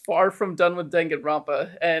Chunsoft is far from done with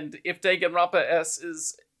Danganronpa, and if Danganronpa S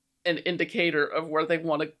is an indicator of where they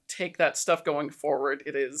want to take that stuff going forward,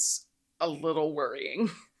 it is a little worrying.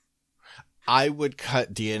 I would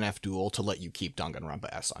cut DNF Duel to let you keep Danganronpa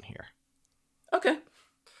S on here. Okay.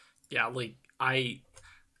 Yeah, like, I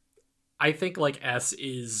think, like, S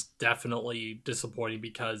is definitely disappointing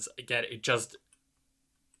because, again, it just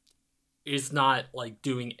is not, like,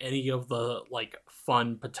 doing any of the, like,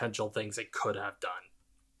 fun potential things it could have done.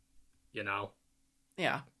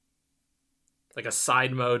 Yeah. Like, a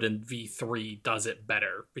side mode in V3 does it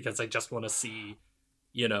better because I just want to see,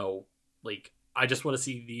 I just want to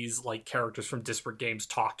see these, like, characters from disparate games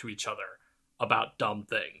talk to each other about dumb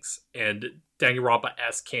things, and Danganronpa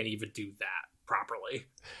S can't even do that properly.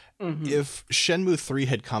 Mm-hmm. If Shenmue 3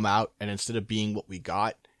 had come out and instead of being what we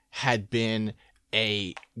got, had been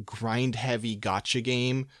a grind-heavy gacha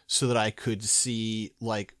game so that I could see,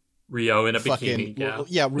 like, Ryo in a bikini.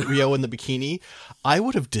 Yeah, Ryo in the bikini, I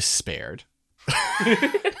would have despaired.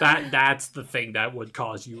 That's the thing that would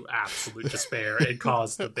cause you absolute despair and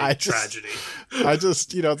cause the big tragedy. I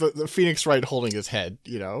just, the Phoenix Wright holding his head,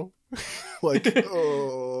 like,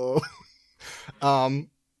 oh.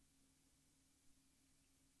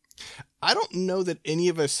 I don't know that any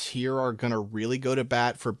of us here are going to really go to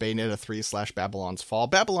bat for Bayonetta 3 / Babylon's Fall.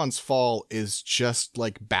 Babylon's Fall is just,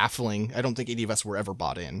 like, baffling. I don't think any of us were ever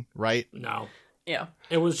bought in, right? No. Yeah.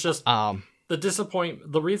 It was just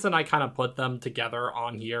the reason I kind of put them together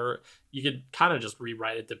on here, you could kind of just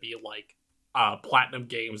rewrite it to be like Platinum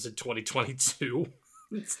Games in 2022.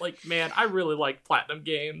 It's like, man, I really like Platinum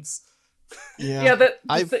Games. Yeah.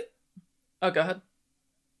 Oh, go ahead.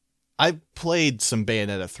 I played some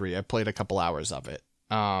Bayonetta 3. I played a couple hours of it,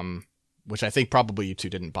 which I think probably you two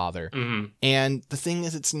didn't bother. Mm-hmm. And the thing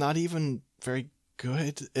is, it's not even very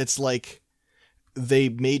good. It's like they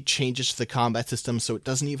made changes to the combat system, so it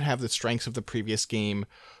doesn't even have the strengths of the previous game.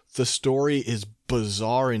 The story is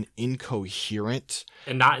bizarre and incoherent.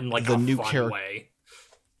 And not in, like, a fun way.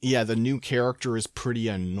 Yeah, the new character is pretty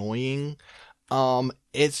annoying.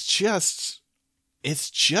 It's just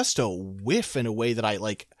a whiff in a way that I,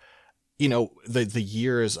 like, the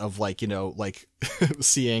years of, like, like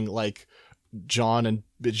seeing, like, John and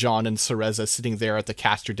Cereza sitting there at the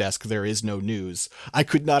caster desk, there is no news. I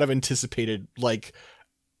could not have anticipated, like,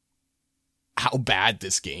 how bad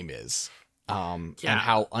this game is, and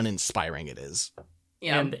how uninspiring it is.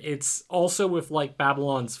 Yeah. And it's also with, like,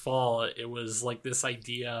 Babylon's Fall, it was, like, this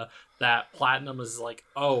idea that Platinum is like,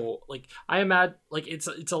 oh, like, I imagine, like, it's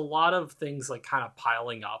a lot of things, like, kind of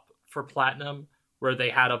piling up for Platinum, where they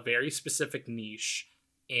had a very specific niche,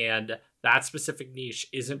 and that specific niche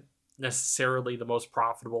isn't necessarily the most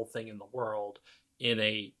profitable thing in the world in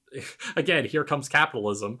a, again, here comes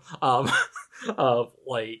capitalism, of,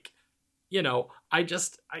 like,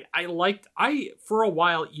 I for a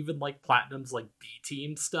while even liked Platinum's, like,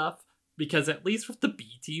 B-Team stuff, because at least with the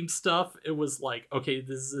B-Team stuff, it was like, okay,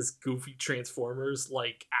 this is this goofy Transformers,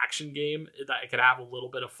 like, action game that I could have a little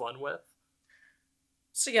bit of fun with.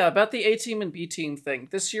 So yeah, about the A-Team and B-Team thing,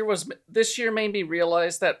 this year made me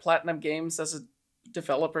realize that Platinum Games as a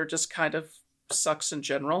developer just kind of sucks in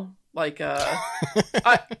general. Like,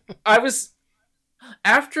 I was,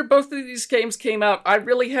 after both of these games came out, I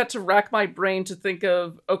really had to rack my brain to think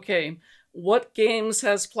of, okay, what games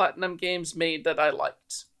has Platinum Games made that I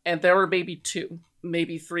liked? And there were maybe 2,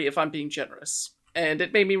 maybe 3 if I'm being generous. And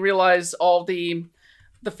it made me realize all the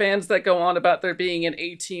fans that go on about there being an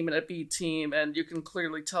A-Team and a B-Team, and you can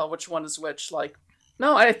clearly tell which one is which. Like,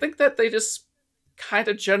 no, I think that they just kind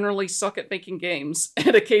of generally suck at making games,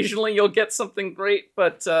 and occasionally you'll get something great,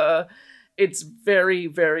 but it's very,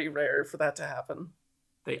 very rare for that to happen.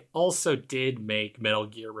 They also did make Metal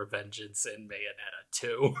Gear Revengeance and Bayonetta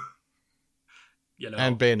 2.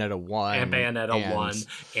 And Bayonetta 1. And Bayonetta 1,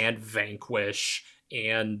 and Vanquish,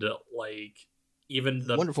 and, like, even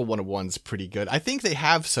the Wonderful 101's pretty good. I think they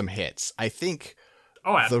have some hits. I think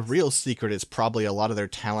the real secret is probably a lot of their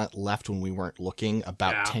talent left when we weren't looking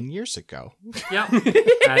about 10 years ago. Yeah.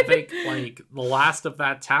 I think, like, the last of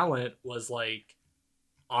that talent was, like,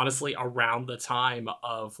 honestly around the time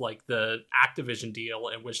of, like, the Activision deal,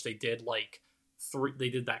 in which they did, like, they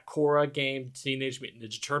did that Korra game, Teenage Mutant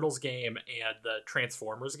Ninja Turtles game, and the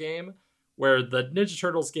Transformers game, where the Ninja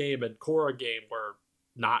Turtles game and Korra game were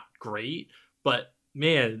not great. But,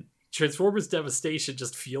 man, Transformers Devastation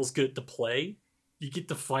just feels good to play. You get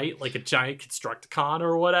to fight, like, a giant Constructicon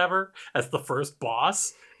or whatever as the first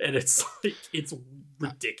boss, and it's, like, it's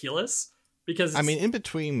ridiculous. Because I mean, in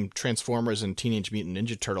between Transformers and Teenage Mutant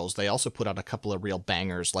Ninja Turtles, they also put out a couple of real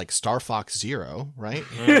bangers, like Star Fox Zero, right?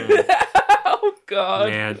 Oh, God.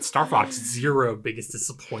 Man, Star Fox Zero, biggest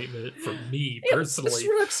disappointment for me, personally. That's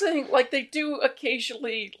what I'm saying. Like, they do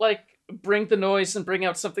occasionally, like, bring the noise and bring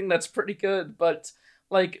out something that's pretty good, but,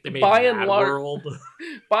 like, by and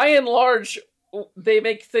large, they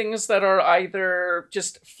make things that are either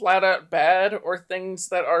just flat out bad or things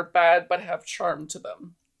that are bad but have charm to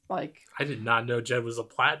them. Like, I did not know Jed was a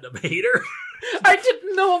Platinum hater. I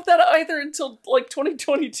didn't know of that either until, like,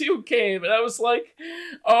 2022 came, and I was like,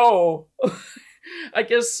 oh, I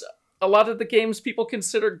guess a lot of the games people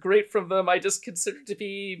consider great from them, I just consider to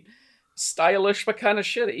be stylish but kind of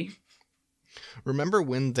shitty. Remember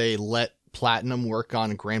when they let Platinum work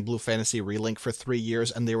on Grand Blue Fantasy Relink for 3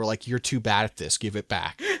 years, and they were like, "You're too bad at this, give it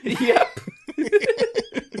back." Yep.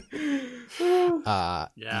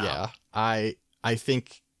 Yeah. I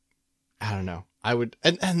think, I don't know. I would,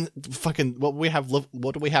 and fucking what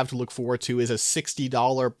do we have to look forward to is a $60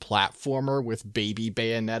 platformer with baby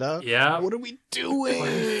Bayonetta. Yeah. What are we doing? What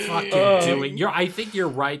are we fucking doing? I think you're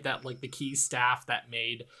right that like the key staff that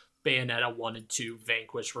made Bayonetta 1 and 2,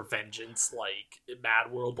 Vanquish, Revengeance, like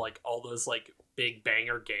Mad World, like all those like big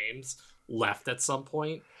banger games left at some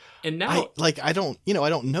point. And now I don't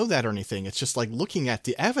know that or anything. It's just like looking at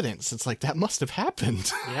the evidence, it's like that must have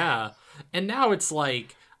happened. Yeah. And now it's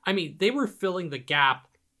like, I mean, they were filling the gap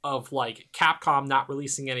of like Capcom not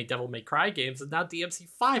releasing any Devil May Cry games, and now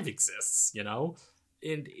DMC5 exists, you know?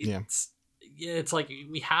 And it's like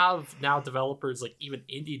we have now developers, like even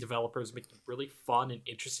indie developers, making really fun and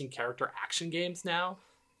interesting character action games now.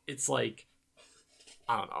 It's like,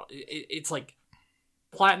 I don't know. It's like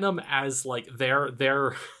Platinum as like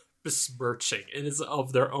their besmirching. It is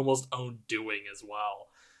of their almost own doing as well.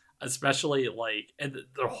 Especially like, and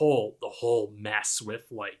the whole mess with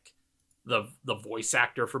like the voice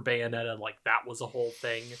actor for Bayonetta, like that was a whole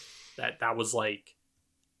thing that was like,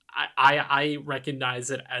 I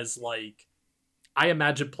recognize it as like, I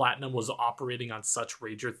imagine Platinum was operating on such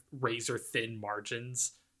razor thin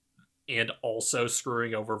margins and also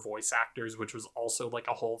screwing over voice actors, which was also like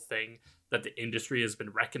a whole thing that the industry has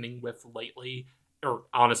been reckoning with lately. Or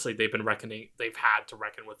honestly, they've had to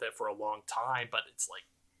reckon with it for a long time, but it's like,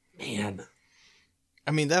 man.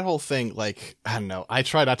 I mean, that whole thing, like, I don't know. I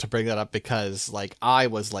try not to bring that up because, like, I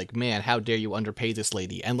was like, man, how dare you underpay this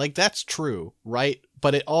lady? And, like, that's true, right?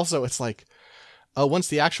 But it's like, once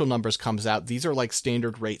the actual numbers comes out, these are, like,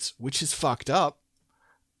 standard rates, which is fucked up.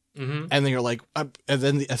 Mm-hmm. And then you're like,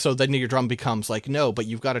 so then your drum becomes like, no, but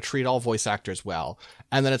you've got to treat all voice actors well.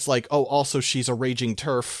 And then it's like, oh, also she's a raging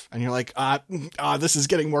TERF. And you're like, this is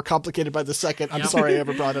getting more complicated by the second. I'm sorry I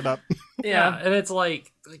ever brought it up. Yeah. And it's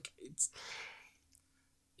like it's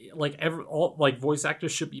like like voice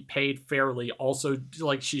actors should be paid fairly. Also,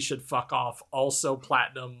 like she should fuck off. Also,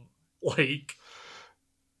 Platinum, like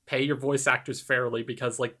pay your voice actors fairly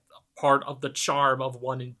because like part of the charm of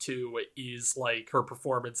 1 and 2 is like her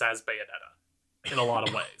performance as Bayonetta in a lot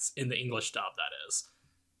of ways, in the English dub, that is.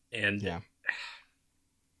 And yeah,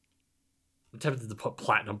 I'm tempted to put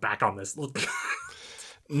Platinum back on this.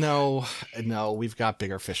 No, we've got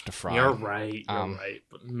bigger fish to fry. You're right.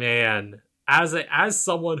 But man, as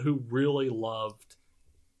someone who really loved,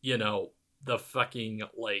 you know, the fucking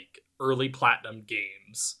like early Platinum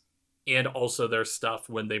games and also their stuff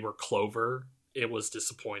when they were Clover, it was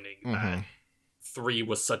disappointing that 3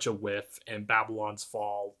 was such a whiff, and Babylon's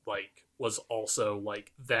Fall like was also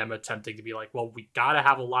like them attempting to be like, well, we gotta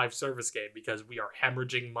have a live service game because we are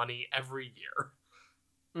hemorrhaging money every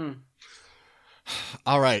year.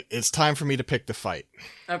 All right, it's time for me to pick the fight.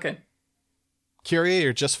 Okay. Kyrie,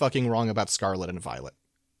 you're just fucking wrong about Scarlet and Violet.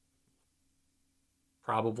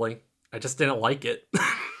 Probably. I just didn't like it.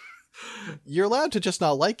 You're allowed to just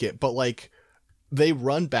not like it, but like they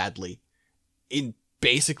run badly. In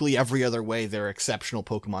basically every other way, they're exceptional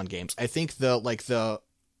Pokemon games. I think the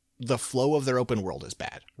flow of their open world is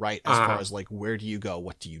bad, right? As far as like, where do you go?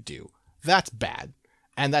 What do you do? That's bad.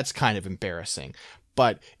 And that's kind of embarrassing.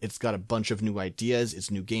 But it's got a bunch of new ideas. Its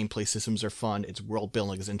new gameplay systems are fun. Its world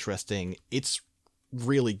building is interesting. It's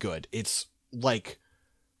really good. It's like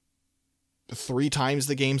 3 times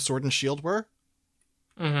the game Sword and Shield were.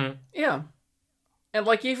 Mm-hmm. Yeah. And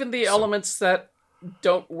like even the elements that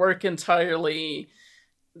don't work entirely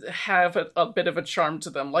have a bit of a charm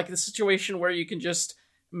to them. Like the situation where you can just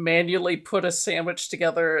manually put a sandwich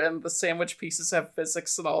together and the sandwich pieces have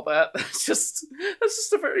physics and all that. That's just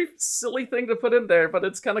a very silly thing to put in there, but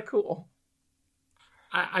it's kind of cool.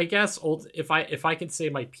 I guess if I can say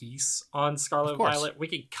my piece on Scarlet and Violet, we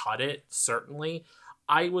can cut it, certainly.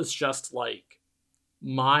 I was just like,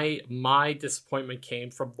 my disappointment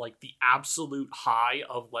came from like the absolute high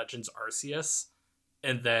of Legends Arceus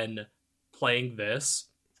and then playing this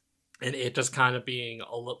and it just kind of being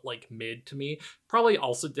a little like mid to me. Probably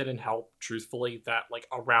also didn't help, truthfully, that like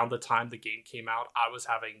around the time the game came out, I was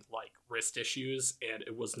having like wrist issues and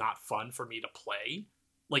it was not fun for me to play.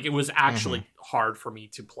 Like it was actually hard for me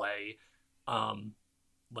to play.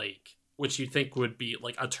 Like which you think would be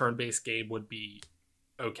like a turn-based game would be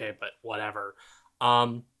okay, but whatever.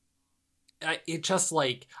 It just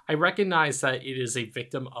like, I recognize that it is a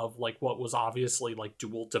victim of like what was obviously like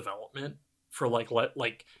dual development for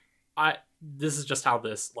this is just how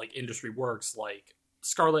this like industry works. Like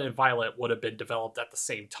Scarlet and Violet would have been developed at the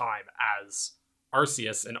same time as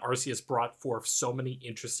Arceus, and Arceus brought forth so many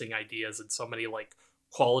interesting ideas and so many like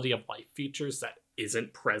quality of life features that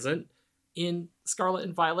isn't present in Scarlet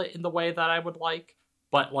and Violet in the way that I would like.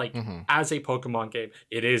 But like as a Pokemon game,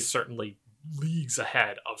 it is certainly leagues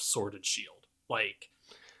ahead of Sword and Shield. Like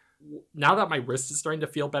now that my wrist is starting to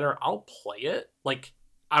feel better, I'll play it. Like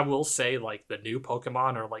I will say like the new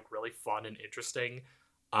Pokemon are like really fun and interesting.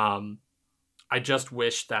 I just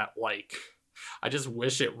wish that like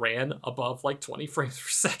it ran above like 20 frames per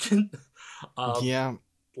second.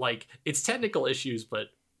 Like it's technical issues, but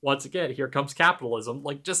once again, here comes capitalism.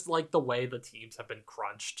 Like just like the way the teams have been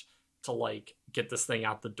crunched to like get this thing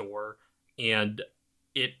out the door, and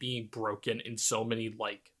it being broken in so many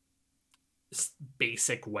like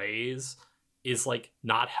basic ways is like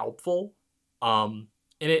not helpful. And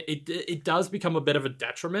it does become a bit of a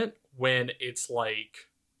detriment when it's like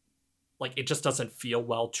it just doesn't feel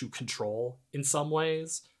well to control in some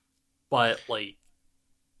ways. But like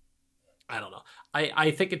I don't know.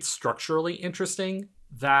 I think it's structurally interesting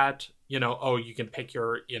that, you know, you can pick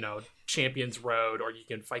your, you know, Champions Road, or you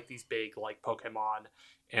can fight these big like Pokemon,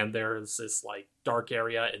 and there's this like dark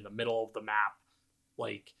area in the middle of the map.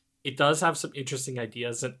 Like it does have some interesting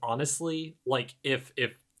ideas, and honestly, like if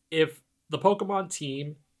the Pokemon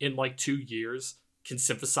team in like 2 years can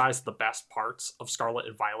synthesize the best parts of Scarlet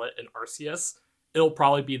and Violet and Arceus, it'll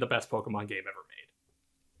probably be the best Pokemon game ever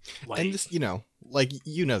made. Like, and this, you know, like,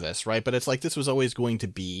 you know this, right? But it's like this was always going to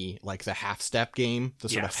be like the half-step game, the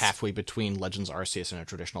sort of halfway between Legends Arceus and a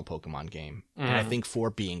traditional Pokemon game. And I think for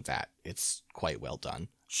being that, it's quite well done.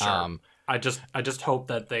 Sure. I just hope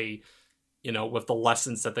that they, you know, with the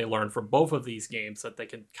lessons that they learned from both of these games, that they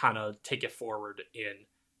can kind of take it forward and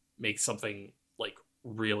make something like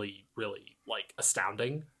really, really like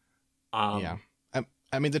astounding.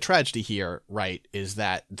 I mean, the tragedy here, right, is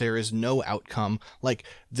that there is no outcome. Like,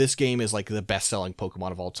 this game is like the best-selling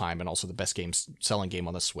Pokemon of all time, and also the best selling game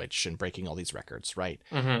on the Switch, and breaking all these records, right?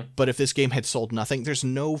 But if this game had sold nothing, there's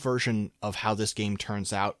no version of how this game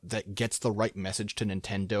turns out that gets the right message to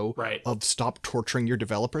Nintendo of stop torturing your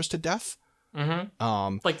developers to death.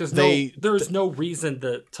 Like there's no reason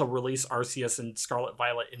to release Arceus and Scarlet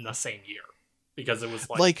Violet in the same year, because it was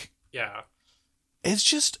like yeah. It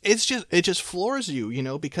just floors you, you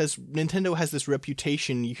know, because Nintendo has this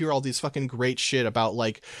reputation. You hear all these fucking great shit about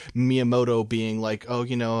like Miyamoto being like, oh,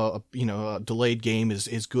 you know, a delayed game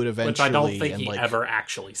is good eventually. Which I don't think he ever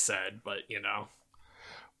actually said, but you know.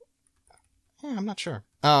 Yeah, I'm not sure.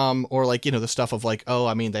 Or like, you know, the stuff of like, oh,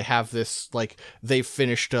 I mean, they have this, like, they've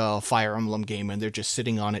finished a Fire Emblem game and they're just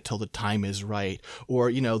sitting on it till the time is right. Or,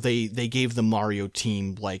 you know, they gave the Mario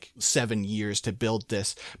team like 7 years to build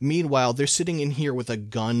this. Meanwhile, they're sitting in here with a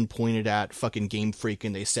gun pointed at fucking Game Freak,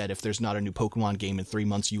 and they said, if there's not a new Pokemon game in 3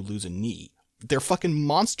 months, you lose a knee. They're fucking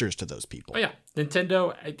monsters to those people. Oh yeah,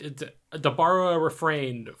 Nintendo, to borrow a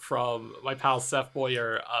refrain from my pal Seth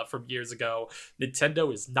Boyer from years ago,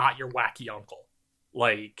 Nintendo is not your wacky uncle.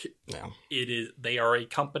 Like, they are a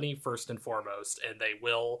company first and foremost, and they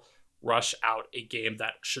will rush out a game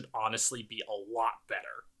that should honestly be a lot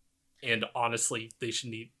better. And honestly, they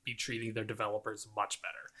should be treating their developers much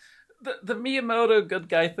better. The Miyamoto good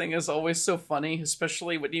guy thing is always so funny,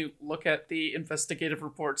 especially when you look at the investigative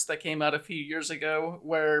reports that came out a few years ago,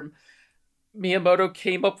 where Miyamoto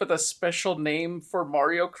came up with a special name for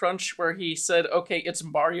Mario Crunch, where he said, okay, it's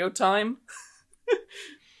Mario time.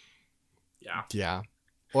 Yeah.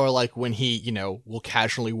 Or like when he, you know, will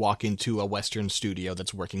casually walk into a Western studio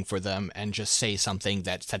that's working for them and just say something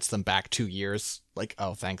that sets them back 2 years. Like,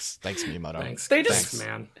 oh, thanks Miyamoto. Thanks,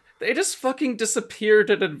 man. They just fucking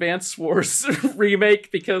disappeared at Advance Wars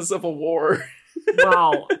remake because of a war.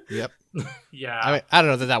 Well, yep. Yeah. I mean, I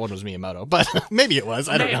don't know that one was Miyamoto, but maybe it was.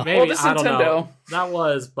 I don't know. Maybe, well, this I don't Nintendo. know. That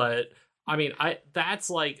was, but I mean,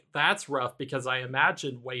 that's rough, because I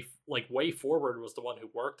imagine Way Forward was the one who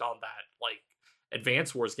worked on that like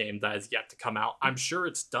Advance Wars game that is yet to come out. I'm sure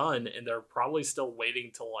it's done, and they're probably still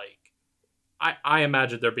waiting to like. I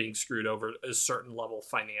imagine they're being screwed over a certain level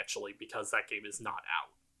financially because that game is not out.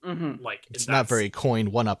 Like it's not very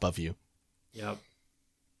coin one up of you. Yep.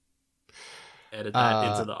 Edit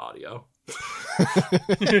that into the audio.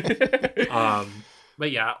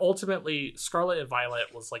 But yeah, ultimately Scarlet and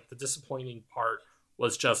Violet was like the disappointing part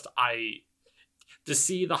was just to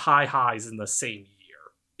see the highs in the same year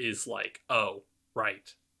is like, oh,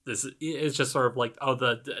 right. This is just sort of like, oh,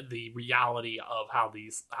 the reality of how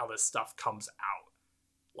this stuff comes out.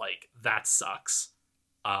 Like, that sucks.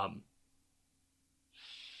 Yeah.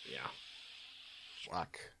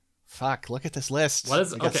 Fuck, look at this list. What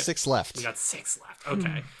is we got 6 left. We got 6 left.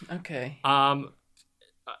 Okay. Okay. I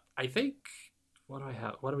think what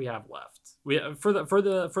do we have left? We for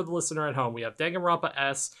the listener at home, we have Danganronpa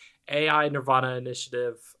S, AI Nirvana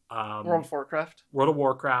Initiative, World of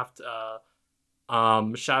Warcraft,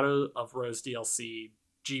 Shadow of Rose DLC,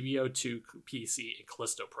 GBO2 PC and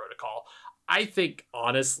Callisto Protocol. I think,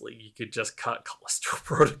 honestly, you could just cut Callisto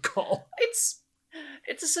Protocol. It's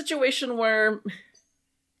a situation where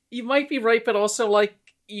you might be right, but also, like,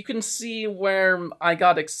 you can see where I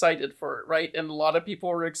got excited for it, right? And a lot of people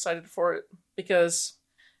were excited for it, because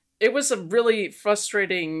it was a really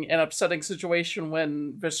frustrating and upsetting situation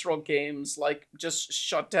when Visceral Games, like, just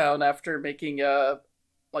shut down after making a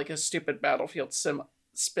stupid Battlefield sim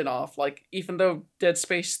spin-off. Like, even though Dead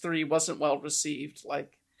Space 3 wasn't well received,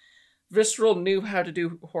 like, Visceral knew how to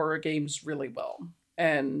do horror games really well.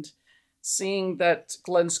 And seeing that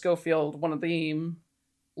Glenn Schofield, one of the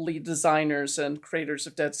lead designers and creators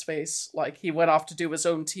of Dead Space, like, he went off to do his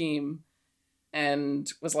own team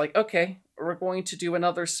and was like, okay, we're going to do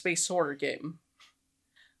another space horror game.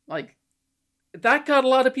 Like, that got a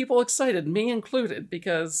lot of people excited, me included,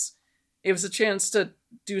 because it was a chance to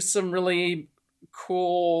do some really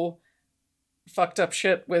cool, fucked up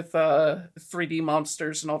shit with 3D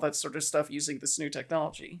monsters and all that sort of stuff using this new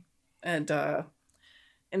technology. And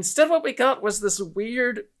instead what we got was this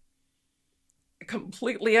weird,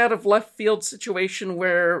 completely out of left field situation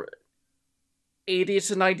where 80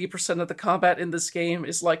 to 90% of the combat in this game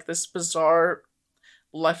is like this bizarre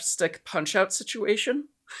left stick punch out situation.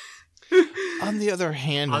 On the other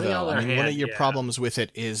hand, one of your problems with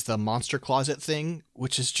it is the monster closet thing,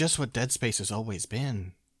 which is just what Dead Space has always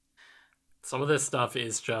been. Some of this stuff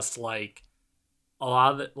is just like, a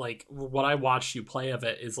lot of it, like, what I watched you play of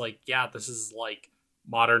it is like, yeah, this is like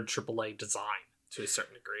modern AAA design to a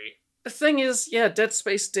certain degree. The thing is, yeah, Dead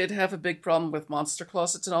Space did have a big problem with monster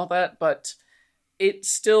closets and all that, but it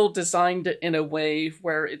still designed it in a way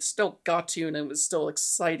where it still got you and it was still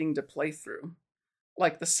exciting to play through.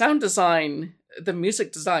 Like, the sound design, the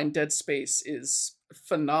music design Dead Space is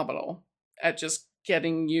phenomenal at just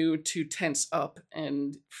getting you to tense up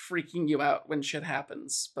and freaking you out when shit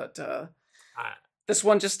happens. But this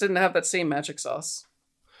one just didn't have that same magic sauce.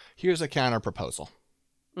 Here's a counter proposal.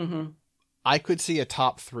 Mm-hmm. I could see a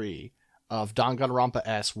top 3 of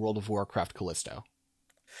Danganronpa-S World of Warcraft Callisto.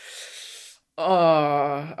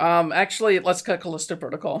 Actually, let's cut Callisto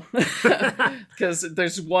Protocol. Because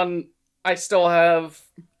there's one... I still have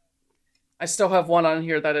one on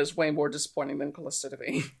here that is way more disappointing than Callisto to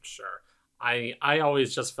me. Sure. I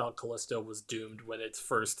always just felt Callisto was doomed when its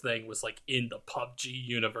first thing was like in the PUBG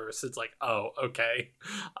universe. It's like, oh, okay.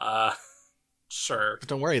 Sure. But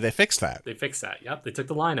don't worry, they fixed that. Yep, they took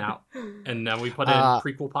the line out. And now we put in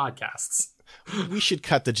prequel podcasts. We should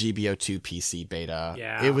cut the GBO2 PC beta.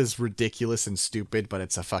 Yeah. It was ridiculous and stupid, but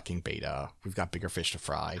it's a fucking beta. We've got bigger fish to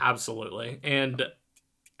fry. Absolutely. And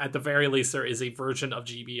at the very least, there is a version of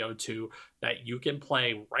GBO2 that you can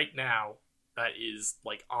play right now that is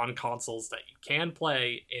like on consoles that you can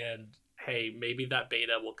play, and hey, maybe that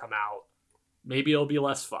beta will come out. Maybe it'll be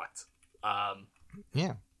less fucked.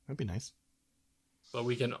 Yeah, that'd be nice. But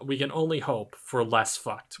we can only hope for less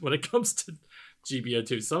fucked when it comes to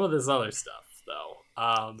GBO2. Some of this other stuff,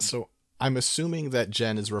 though. So I'm assuming that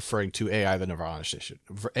Jen is referring to AI the Nirvana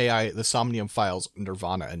initiative, AI the Somnium Files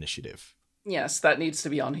Nirvana initiative. Yes, that needs to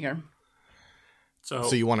be on here.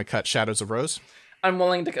 So you want to cut Shadows of Rose? I'm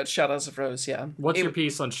willing to cut Shadows of Rose, yeah. What's your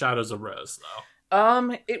piece on Shadows of Rose,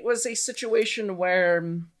 though? It was a situation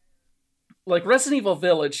where, like, Resident Evil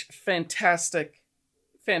Village, fantastic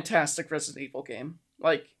Resident Evil game.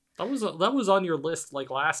 Like, that was on your list like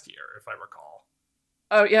last year, if I recall.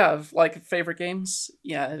 Oh yeah, like favorite games.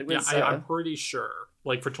 Yeah, it was. Yeah, I'm pretty sure.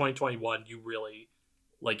 Like for 2021, you really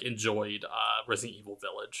like enjoyed Resident Evil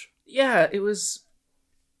Village. Yeah, it was.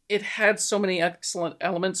 It had so many excellent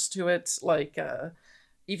elements to it. Like,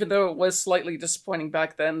 even though it was slightly disappointing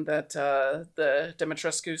back then that the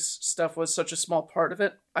Dimitrescu stuff was such a small part of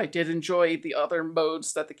it, I did enjoy the other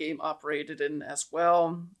modes that the game operated in as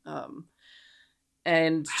well.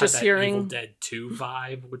 And just hearing Evil Dead 2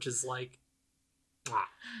 vibe, which is like,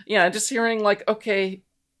 yeah, just hearing like, okay,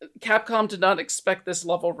 Capcom did not expect this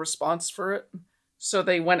level of response for it, so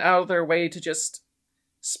they went out of their way to just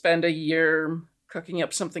spend a year cooking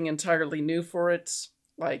up something entirely new for it.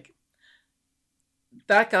 Like,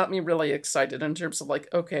 that got me really excited in terms of like,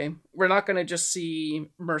 okay, we're not going to just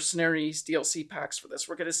see Mercenaries DLC packs for this.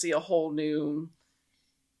 We're going to see a whole new,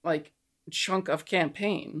 like, chunk of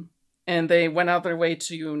campaign. And they went out their way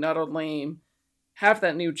to not only have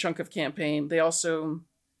that new chunk of campaign, they also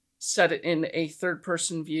set it in a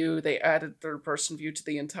third-person view. They added third-person view to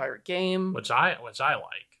the entire game. Which I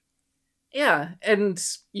like. Yeah, and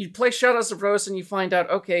you play Shadows of Rose and you find out,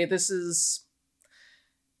 okay, this is...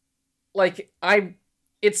 Like,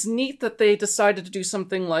 it's neat that they decided to do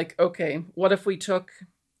something like, okay, what if we took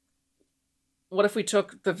what if we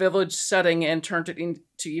took the village setting and turned it into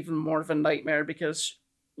even more of a nightmare because,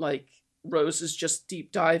 like, Rose is just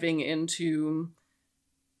deep diving into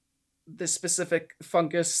the specific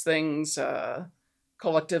fungus thing's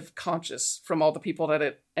collective conscious from all the people that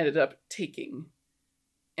it ended up taking.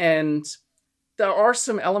 And there are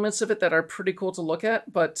some elements of it that are pretty cool to look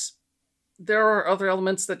at, but there are other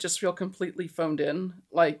elements that just feel completely phoned in.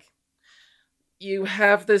 Like, you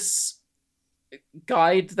have this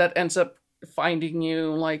guide that ends up finding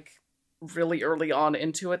you, like, really early on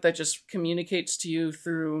into it that just communicates to you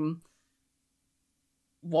through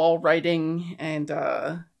wall writing and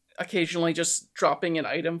occasionally just dropping an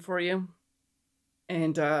item for you.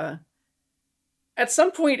 And at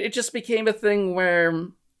some point, it just became a thing where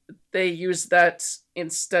they used that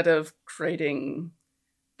instead of creating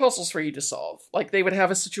puzzles for you to solve. Like, they would have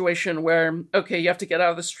a situation where, okay, you have to get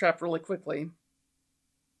out of this trap really quickly.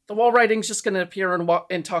 The wall writing's just going to appear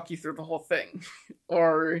and talk you through the whole thing.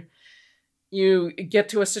 Or you get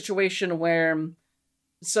to a situation where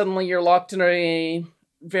suddenly you're locked in a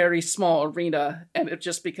very small arena, and it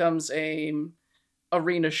just becomes a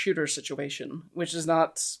arena shooter situation, which is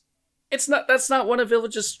that's not one of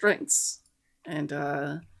Village's strengths.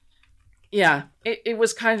 And yeah, it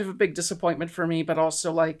was kind of a big disappointment for me, but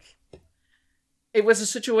also, like, it was a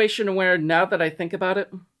situation where, now that I think about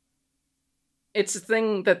it, it's a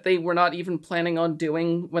thing that they were not even planning on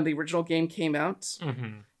doing when the original game came out.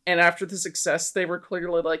 Mm-hmm. And after the success, they were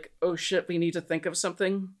clearly like, oh shit, we need to think of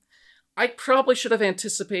something. I probably should have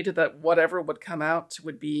anticipated that whatever would come out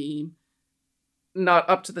would be not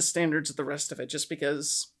up to the standards of the rest of it, just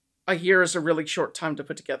because a year is a really short time to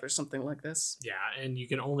put together something like this. Yeah, and you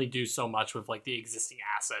can only do so much with, like, the existing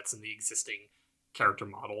assets and the existing character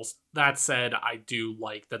models. That said, I do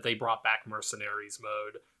like that they brought back Mercenaries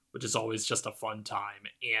mode, which is always just a fun time.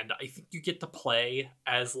 And I think you get to play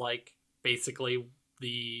as, like, basically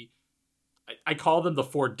I call them the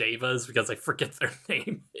four Devas because I forget their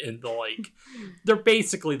name in the, like, they're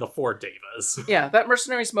basically the four Devas. Yeah, that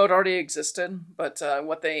Mercenaries mode already existed, but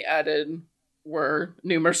what they added were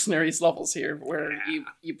new Mercenaries levels here, where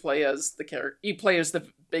you play as the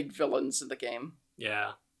big villains in the game.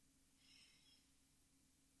 Yeah.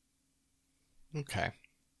 Okay.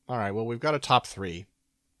 All right. Well, we've got a top three.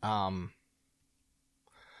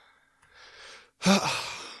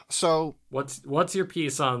 So what's your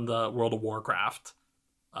piece on the World of Warcraft?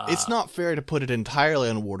 It's not fair to put it entirely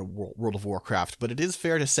on World of Warcraft, but it is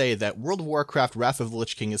fair to say that World of Warcraft Wrath of the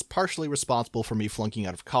Lich King is partially responsible for me flunking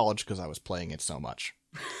out of college because I was playing it so much.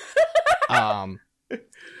 I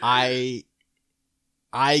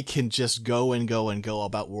can just go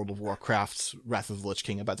about World of Warcraft's Wrath of the Lich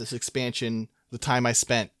King, about this expansion, the time I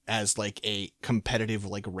spent as, like, a competitive,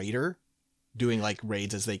 like, raider, doing, like,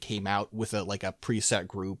 raids as they came out with a preset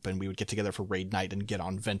group, and we would get together for raid night and get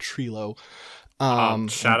on Ventrilo.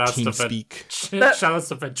 Shout outs to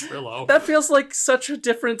Ventrilo. That feels like such a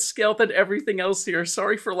different scale than everything else here.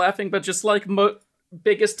 Sorry for laughing, but just like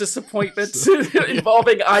biggest disappointment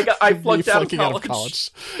involving I flunked out of college.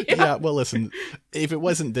 Yeah, well, listen, if it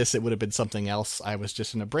wasn't this, it would have been something else. I was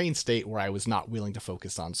just in a brain state where I was not willing to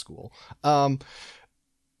focus on school.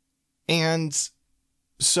 And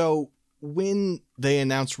so when they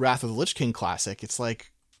announced Wrath of the Lich King Classic, it's like,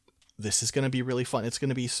 this is going to be really fun. It's going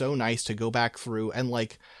to be so nice to go back through and,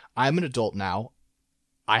 like, I'm an adult now.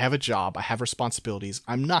 I have a job. I have responsibilities.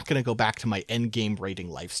 I'm not going to go back to my end game raiding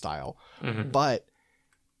lifestyle, but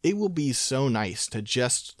it will be so nice to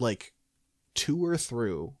just, like, tour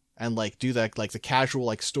through and, like, do that, like, the casual,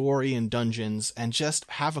 like, story and dungeons and just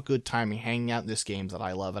have a good time hanging out in this game that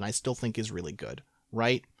I love and I still think is really good,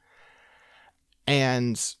 right?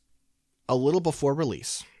 And a little before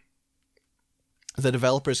release, the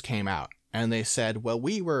developers came out and they said, well,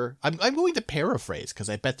 I'm going to paraphrase because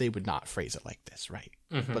I bet they would not phrase it like this, right?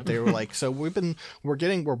 Mm-hmm. But they were like, so we're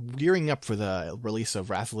gearing up for the release of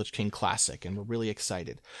Wrath of the Lich King Classic and we're really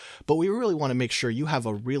excited. But we really want to make sure you have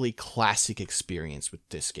a really classic experience with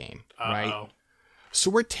this game, right?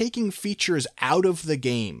 So we're taking features out of the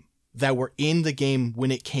game that were in the game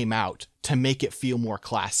when it came out to make it feel more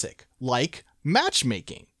classic, like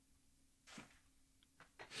matchmaking.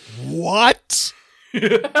 What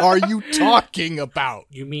are you talking about?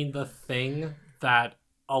 You mean the thing that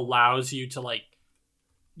allows you to, like,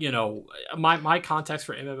 you know, my context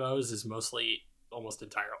for MMOs is mostly, almost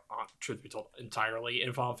entirely, truth be told, entirely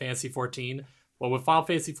in Final Fantasy 14. Well, with Final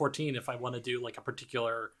Fantasy 14, if I want to do, like, a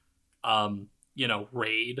particular,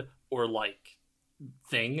 raid or, like,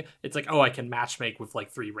 thing, it's like, I can matchmake with,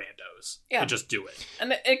 like, 3 randos and just do it.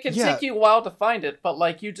 And it can take you a while to find it, but,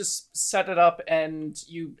 like, you just set it up and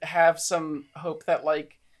you have some hope that,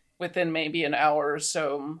 like, within maybe an hour or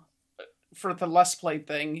so for the Let's Play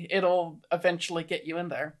thing. It'll eventually get you in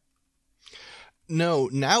there. No,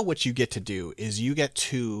 now what you get to do is you get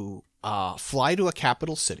to fly to a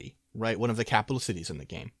capital city, right? One of the capital cities in the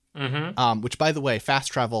game. Mm-hmm. Which, by the way,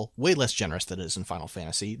 fast travel, way less generous than it is in Final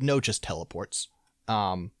Fantasy. No, just teleports.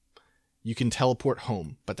 You can teleport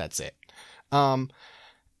home, but that's it.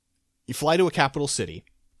 You fly to a capital city,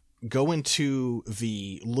 go into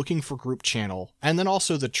the looking for group channel, and then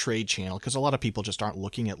also the trade channel, because a lot of people just aren't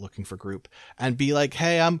looking for group, and be like,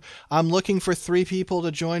 hey, I'm looking for 3 people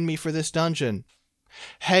to join me for this dungeon.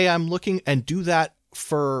 Hey, I'm looking, and do that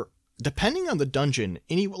for, depending on the dungeon,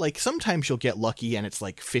 sometimes you'll get lucky and it's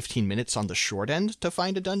like 15 minutes on the short end to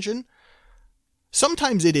find a dungeon.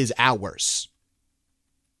 Sometimes it is hours.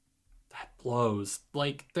 That blows.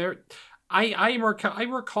 Like, I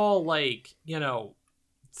recall, like, you know,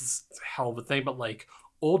 it's a hell of a thing, but like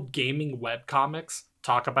old gaming webcomics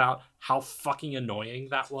talk about how fucking annoying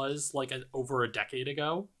that was like over a decade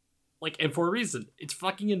ago. Like, and for a reason. It's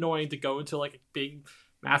fucking annoying to go into like a big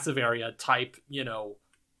massive area, type, you know,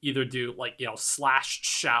 either do like, you know,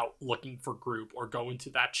 /shout looking for group, or go into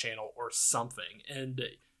that channel or something. And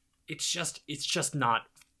it's just not,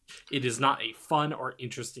 it is not a fun or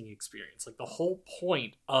interesting experience. Like, the whole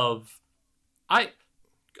point of,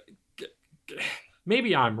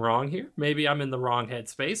 maybe I'm wrong here. Maybe I'm in the wrong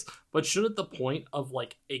headspace. But shouldn't the point of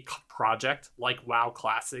like a project like WoW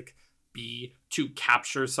Classic be to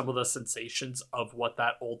capture some of the sensations of what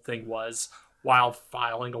that old thing was, while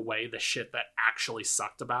filing away the shit that actually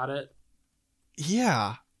sucked about it?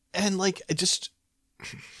 Yeah. And like, just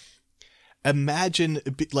imagine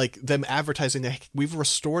like them advertising that we've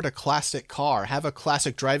restored a classic car, have a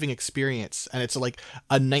classic driving experience, and it's like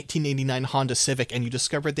a 1989 Honda Civic, and you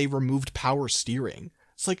discovered they removed power steering.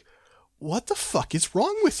 It's like, what the fuck is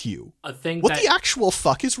wrong with you? The actual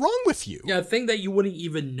fuck is wrong with you? Yeah, a thing that you wouldn't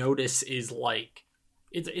even notice is like,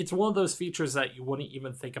 it's one of those features that you wouldn't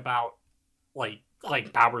even think about, like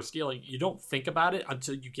power steering. You don't think about it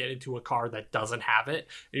until you get into a car that doesn't have it,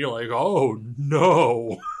 and you're like, oh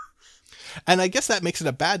no. And I guess that makes it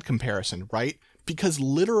a bad comparison, right? Because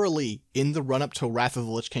literally in the run-up to Wrath of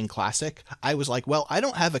the Lich King Classic, I was like, well, I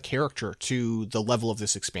don't have a character to the level of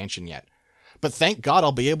this expansion yet. But thank God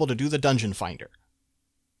I'll be able to do the Dungeon Finder.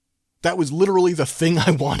 That was literally the thing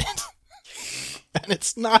I wanted. And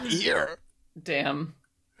it's not here. Damn.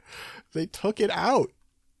 They took it out.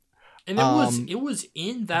 And it was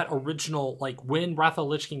in that original, like, when Wrath of the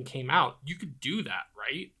Lich King came out, you could do that,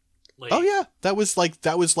 right? Like, oh yeah, that was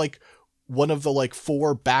like one of the like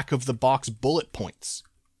 4 back of the box bullet points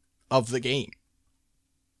of the game.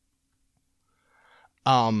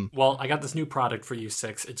 Well, I got this new product for you,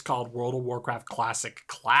 Six. It's called World of Warcraft Classic.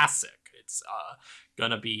 It's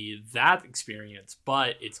gonna be that experience,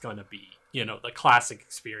 but it's gonna be, you know, the classic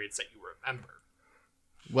experience that you remember.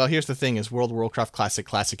 Well, here's the thing: is World of Warcraft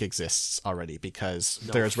Classic exists already, because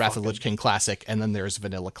there's Wrath of the Lich King Classic, and then there's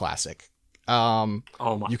Vanilla Classic.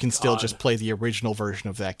 You can still just play the original version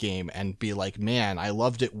of that game and be like, man, I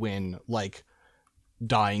loved it when like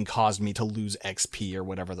dying caused me to lose XP or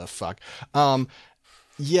whatever the fuck.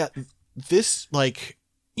 Yeah, this, like,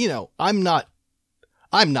 you know, I'm not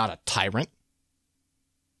a tyrant,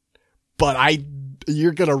 but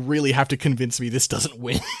you're gonna really have to convince me this doesn't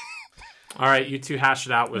win. All right, you two hash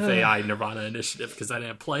it out with AI Nirvana Initiative, because I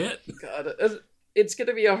didn't play it. God, it's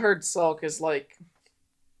gonna be a hard sell, because like,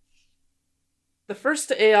 the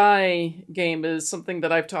first AI game is something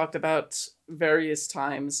that I've talked about various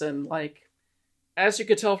times, and like, as you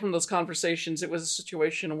could tell from those conversations, it was a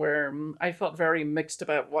situation where I felt very mixed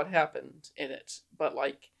about what happened in it. But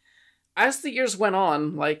like, as the years went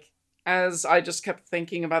on, like, as I just kept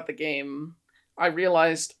thinking about the game, I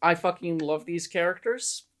realized I fucking love these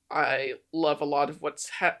characters. I love a lot of what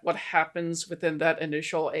happens within that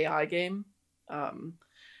initial AI game.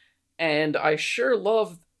 And I sure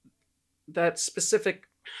love that specific...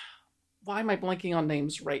 Why am I blanking on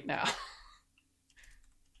names right now?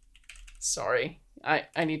 Sorry.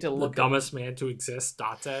 I need to look. The dumbest man to exist,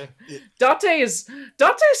 Date. Date is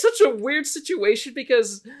such a weird situation,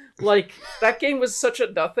 because like, that game was such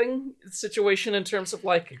a nothing situation in terms of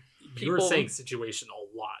like people. You were saying situation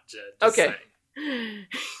a lot, Jed. Okay.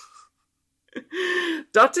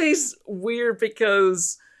 Date's weird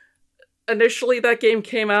because initially that game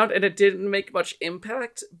came out and it didn't make much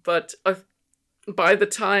impact, but by the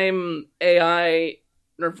time AI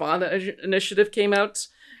Nirvana Initiative came out,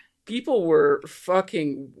 people were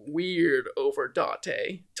fucking weird over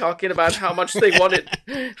Date, talking about how much they wanted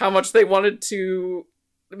to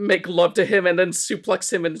make love to him and then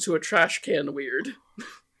suplex him into a trash can weird.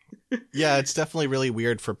 Yeah, it's definitely really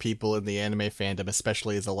weird for people in the anime fandom,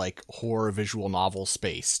 especially the like horror visual novel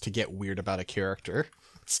space, to get weird about a character.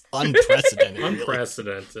 It's unprecedented.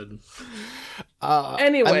 Unprecedented.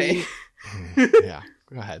 Anyway. Yeah,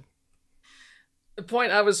 go ahead. The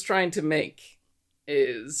point I was trying to make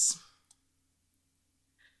is,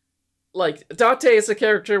 like, Date is a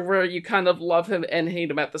character where you kind of love him and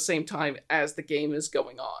hate him at the same time as the game is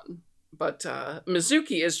going on. But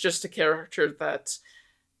Mizuki is just a character that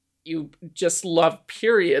you just love,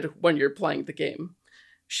 period, when you're playing the game.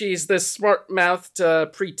 She's this smart-mouthed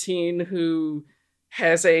preteen who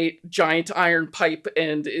has a giant iron pipe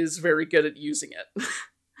and is very good at using it.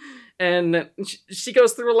 And she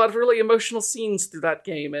goes through a lot of really emotional scenes through that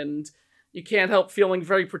game, and you can't help feeling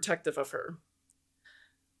very protective of her.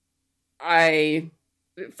 I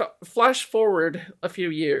flash forward a few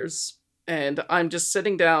years, and I'm just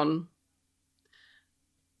sitting down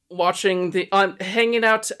watching hanging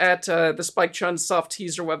out at the Spike Chun soft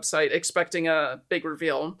teaser website, expecting a big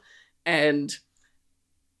reveal, and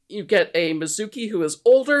you get a Mizuki who is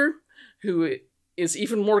older, who is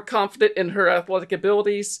even more confident in her athletic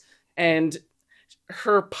abilities, and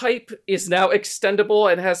her pipe is now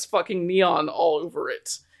extendable and has fucking neon all over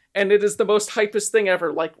it. And it is the most hypest thing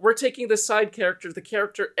ever. Like, we're taking the side character, the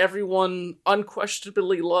character everyone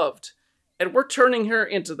unquestionably loved, and we're turning her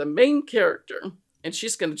into the main character. And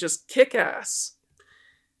she's gonna just kick ass.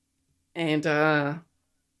 And,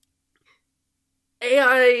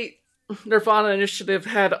 AI Nirvana Initiative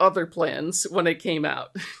had other plans when it came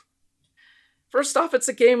out. First off, it's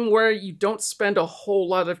a game where you don't spend a whole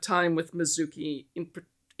lot of time with Mizuki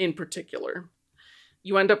in particular.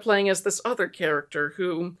 You end up playing as this other character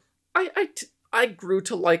who I grew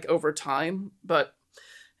to like over time, but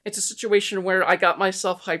it's a situation where I got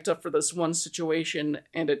myself hyped up for this one situation,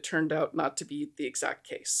 and it turned out not to be the exact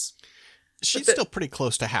case. She's still pretty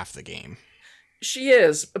close to half the game. She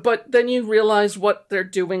is, but then you realize what they're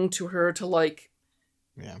doing to her to, like,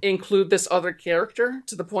 include this other character,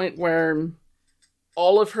 to the point where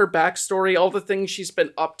all of her backstory, all the things she's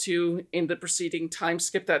been up to in the preceding time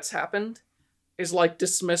skip that's happened, is, like,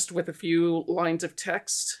 dismissed with a few lines of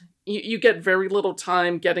text. You get very little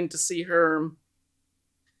time getting to see her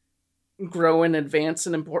grow and advance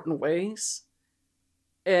in important ways.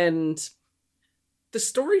 And the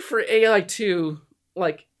story for AI2,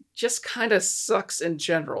 like, just kind of sucks in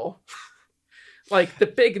general. Like, the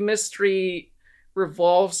big mystery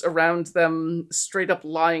revolves around them straight up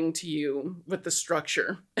lying to you with the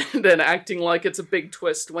structure, and then acting like it's a big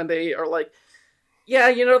twist when they are like, yeah,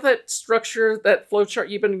 you know that structure, that flowchart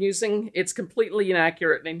you've been using? It's completely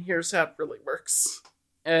inaccurate, and here's how it really works.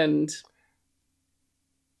 And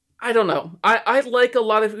I don't know. I like a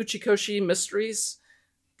lot of Uchikoshi mysteries,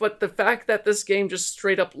 but the fact that this game just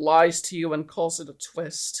straight up lies to you and calls it a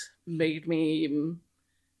twist made me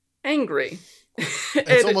angry.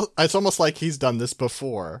 It's almost like he's done this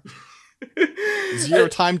before. Zero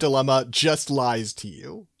Time Dilemma just lies to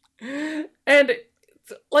you. And,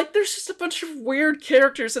 like, there's just a bunch of weird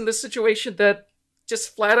characters in this situation that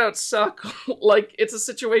just flat out suck. Like, it's a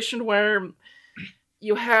situation where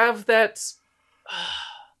you have that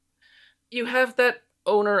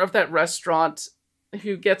owner of that restaurant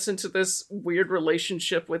who gets into this weird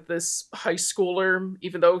relationship with this high schooler,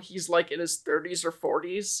 even though he's, like, in his 30s or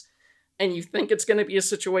 40s. And you think it's going to be a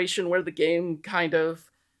situation where the game kind of,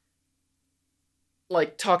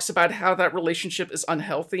 like, talks about how that relationship is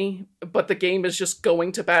unhealthy, but the game is just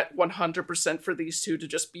going to bat 100% for these two to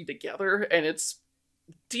just be together, and it's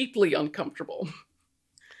deeply uncomfortable.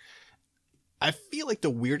 I feel like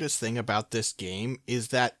the weirdest thing about this game is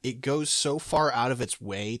that it goes so far out of its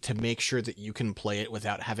way to make sure that you can play it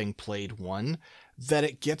without having played one, that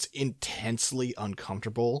it gets intensely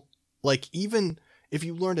uncomfortable. Like, even if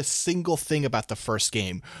you learned a single thing about the first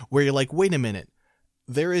game, where you're like, wait a minute,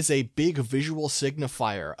 there is a big visual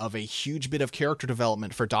signifier of a huge bit of character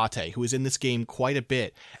development for Date, who is in this game quite a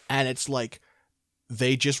bit, and it's like,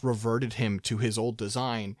 they just reverted him to his old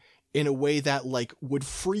design in a way that, like, would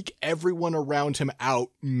freak everyone around him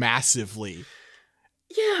out massively.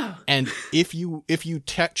 Yeah. And if you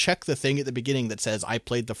check the thing at the beginning that says, I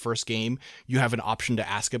played the first game, you have an option to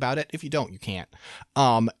ask about it. If you don't, you can't.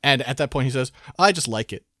 And at that point he says, I just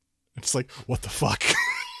like it. It's like, what the fuck?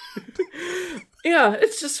 Yeah,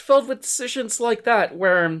 it's just filled with decisions like that,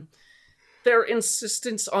 where their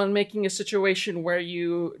insistence on making a situation where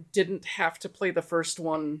you didn't have to play the first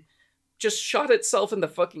one just shot itself in the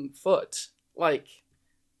fucking foot. Like,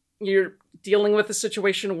 you're dealing with a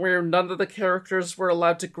situation where none of the characters were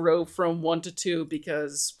allowed to grow from 1 to 2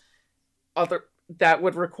 because that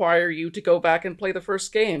would require you to go back and play the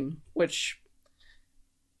first game, which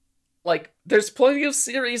Like, there's plenty of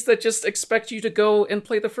series that just expect you to go and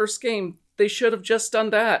play the first game. They should have just done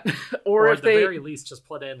that. Or at the very least, just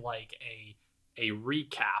put in, like, a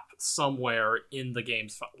recap somewhere in the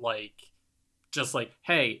game's, like, just like,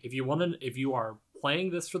 hey, if you are playing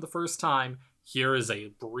this for the first time, here is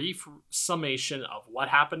a brief summation of what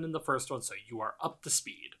happened in the first one, so you are up to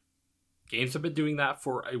speed. Games have been doing that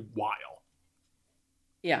for a while.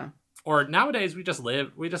 Yeah. Or nowadays, we just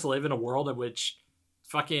live in a world in which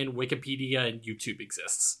fucking Wikipedia and YouTube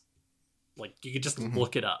exists. Like, you can just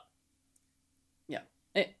look it up. Yeah.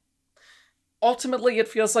 Ultimately, it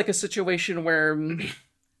feels like a situation where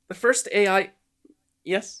the first AI...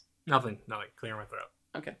 Yes? Nothing. Clear my throat.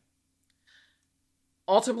 Okay.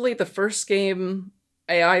 Ultimately, the first game,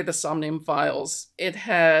 AI, the Somnium Files, it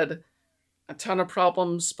had a ton of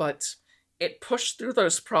problems, but it pushed through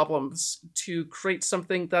those problems to create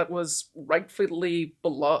something that was rightfully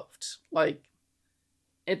beloved. Like,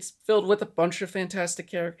 it's filled with a bunch of fantastic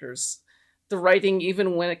characters. The writing,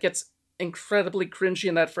 even when it gets incredibly cringy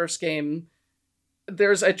in that first game,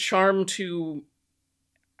 there's a charm to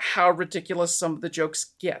how ridiculous some of the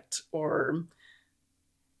jokes get, or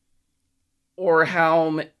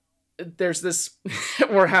how there's this,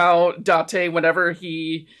 or how Date, whenever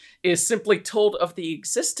he is simply told of the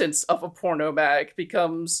existence of a porno mag,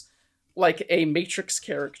 becomes like a Matrix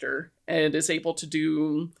character and is able to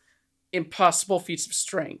do impossible feats of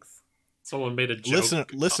strength. Someone made a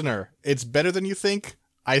joke. Listener, it's better than you think.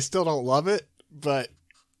 I still don't love it, but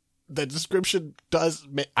the description does...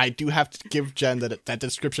 I do have to give Jen that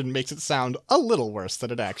description makes it sound a little worse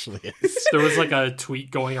than it actually is. There was like a tweet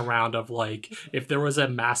going around of like, if there was a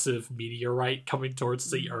massive meteorite coming towards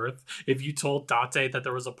the Earth, if you told Date that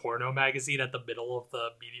there was a porno magazine at the middle of the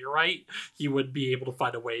meteorite, he would be able to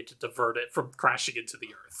find a way to divert it from crashing into the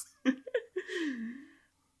Earth.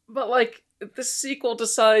 But like, the sequel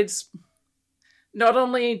decides... Not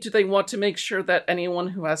only do they want to make sure that anyone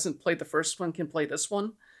who hasn't played the first one can play this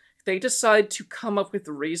one, they decide to come up with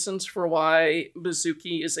reasons for why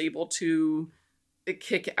Mizuki is able to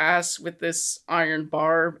kick ass with this iron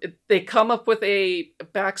bar. They come up with a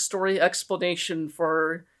backstory explanation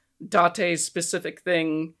for Date's specific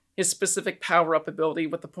thing, his specific power-up ability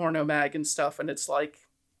with the porno mag and stuff, and it's like,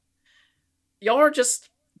 y'all are just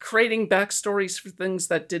creating backstories for things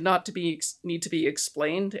that did not need to be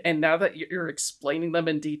explained, and now that you're explaining them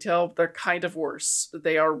in detail, they're kind of worse.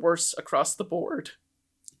 They are worse across the board.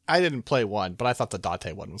 I didn't play one, but I thought the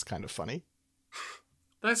Date one was kind of funny.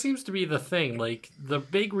 That seems to be the thing. Like, the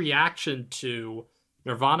big reaction to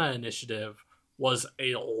Nirvana Initiative was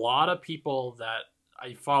a lot of people that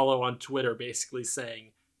I follow on Twitter basically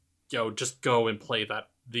saying, yo, just go and play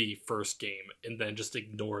the first game and then just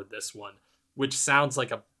ignore this one, which sounds like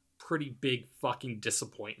a pretty big fucking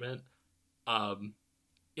disappointment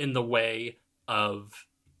in the way of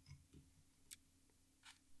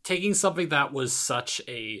taking something that was such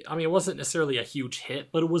a... I mean, it wasn't necessarily a huge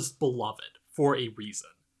hit, but it was beloved for a reason.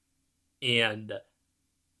 And,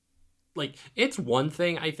 like, it's one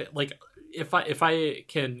thing, I think, like, if I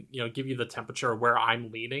can, give you the temperature where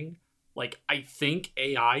I'm leaning, like, I think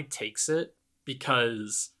AI takes it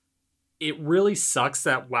because it really sucks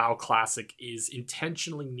that WoW Classic is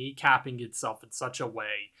intentionally kneecapping itself in such a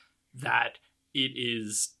way that it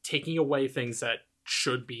is taking away things that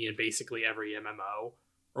should be in basically every MMO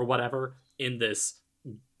or whatever, in this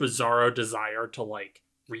bizarro desire to, like,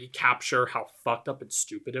 recapture how fucked up and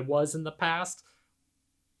stupid it was in the past.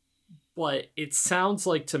 But it sounds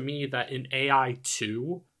like to me that in AI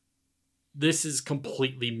 2, this is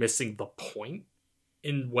completely missing the point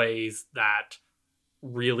in ways that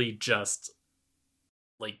really just,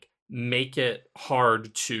 like, make it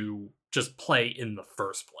hard to just play in the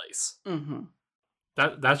first place. Mm-hmm.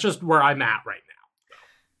 That's just where I'm at right now.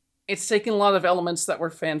 It's taken a lot of elements that were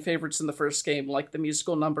fan favorites in the first game, like the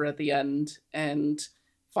musical number at the end, and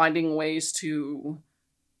finding ways to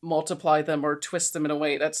multiply them or twist them in a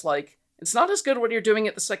way that's like, it's not as good when you're doing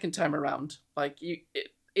it the second time around. Like,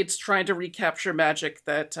 it's trying to recapture magic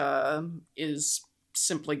that is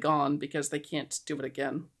simply gone because they can't do it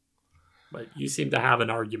again. But you seem to have an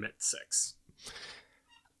argument, 6.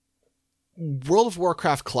 World of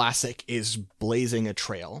Warcraft Classic is blazing a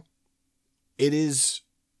trail. It is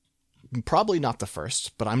probably not the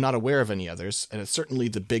first, but I'm not aware of any others, and it's certainly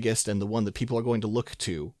the biggest and the one that people are going to look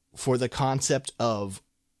to for the concept of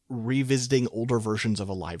revisiting older versions of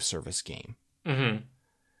a live service game. Mm-hmm.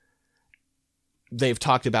 They've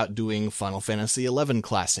talked about doing Final Fantasy XI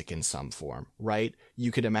Classic in some form, right?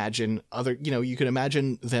 You could imagine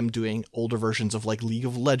them doing older versions of, like, League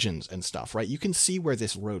of Legends and stuff, right? You can see where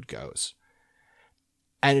this road goes.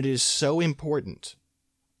 And it is so important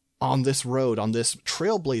on this road, on this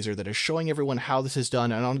trailblazer that is showing everyone how this is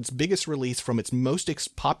done, and on its biggest release from its most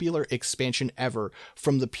popular expansion ever,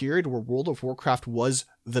 from the period where World of Warcraft was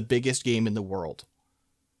the biggest game in the world,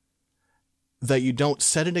 that you don't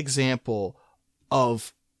set an example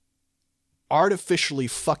of artificially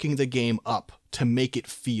fucking the game up to make it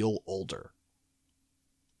feel older.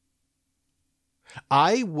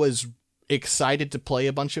 I was excited to play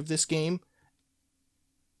a bunch of this game.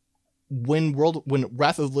 When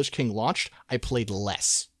Wrath of the Lich King launched, I played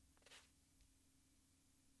less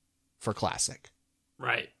for Classic.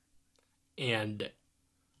 Right. And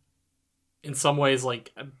in some ways,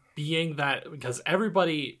 like, being that, because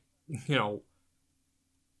everybody, you know,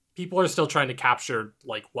 people are still trying to capture,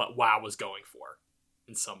 like, what WoW was going for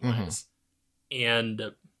in some ways.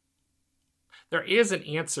 And there is an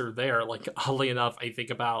answer there. Like, oddly enough, I think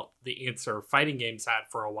about the answer fighting games had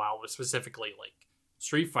for a while was specifically, like,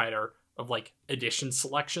 Street Fighter, of, like, edition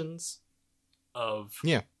selections of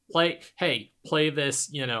play this,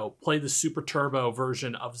 you know, play the Super Turbo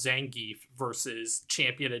version of Zangief versus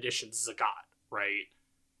Champion Edition Zagat, right?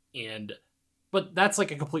 But that's,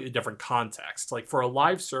 like, a completely different context. Like, for a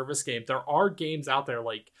live service game, there are games out there,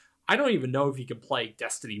 like, I don't even know if you can play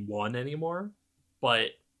Destiny 1 anymore, but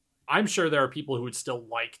I'm sure there are people who would still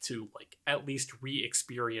like to, like, at least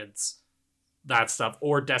re-experience that stuff,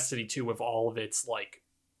 or Destiny 2 with all of its, like,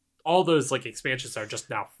 all those, like, expansions are just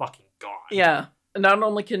now fucking gone. Yeah. Not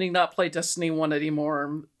only can you not play Destiny 1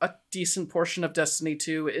 anymore, a decent portion of Destiny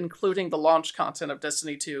 2, including the launch content of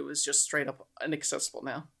Destiny 2, is just straight up inaccessible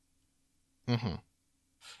now.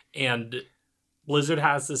 And Blizzard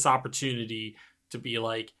has this opportunity to be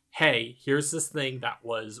like, hey, here's this thing that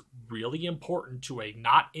was really important to a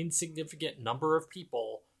not insignificant number of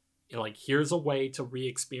people, and, like, here's a way to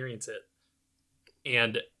re-experience it,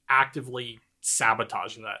 and actively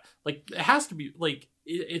sabotaging that. Like, it has to be, like,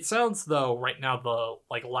 it sounds though right now the,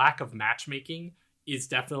 like, lack of matchmaking is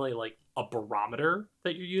definitely, like, a barometer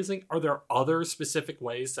that you're using. Are there other specific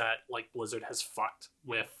ways that, like, Blizzard has fucked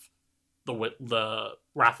with the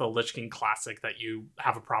Wrath of the Lich King Classic that you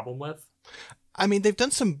have a problem with? I mean, they've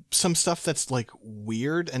done some stuff that's, like,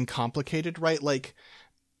 weird and complicated, right? Like,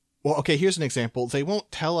 well, okay, here's an example. They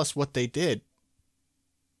won't tell us what they did.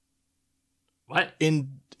 What?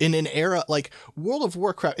 In an era like World of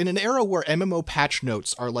Warcraft, in an era where MMO patch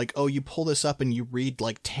notes are like, oh, you pull this up and you read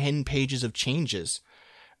like 10 pages of changes.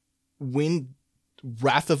 When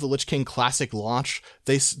Wrath of the Lich King Classic launched,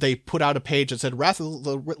 they put out a page that said, Wrath of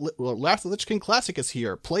the Lich King Classic is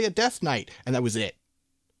here. Play a Death Knight. And that was it.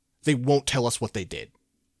 They won't tell us what they did.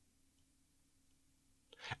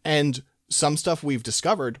 And some stuff we've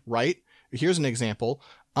discovered, right? Here's an example.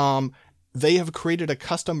 They have created a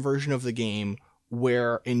custom version of the game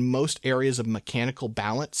where in most areas of mechanical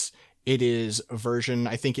balance, it is version,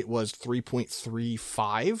 I think it was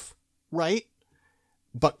 3.35, right?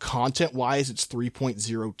 But content-wise, it's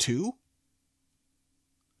 3.02.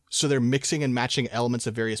 So they're mixing and matching elements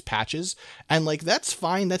of various patches. And, like, that's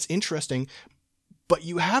fine, that's interesting. But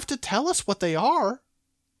you have to tell us what they are.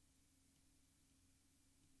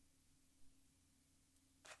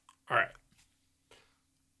 All right.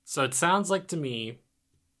 So it sounds like to me,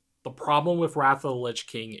 the problem with Wrath of the Lich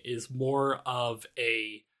King is more of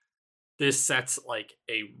this sets, like,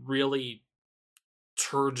 a really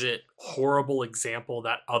turgid, horrible example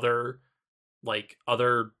that other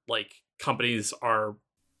companies are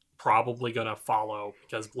probably going to follow,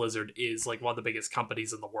 because Blizzard is, like, one of the biggest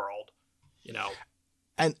companies in the world, you know.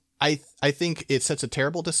 And I think it sets a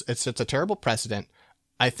terrible precedent.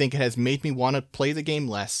 I think it has made me want to play the game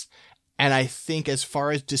less. And I think as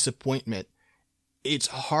far as disappointment, it's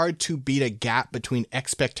hard to beat a gap between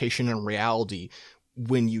expectation and reality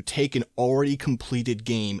when you take an already completed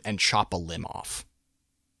game and chop a limb off.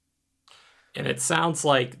 And it sounds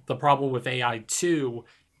like the problem with AI 2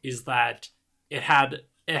 is that it had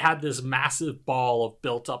this massive ball of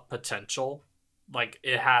built up potential. Like,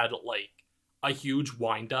 it had, like, a huge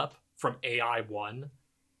wind up from AI 1,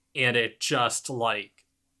 and it just, like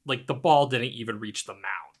the ball didn't even reach the mound.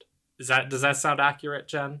 Does that sound accurate,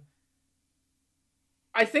 Jen?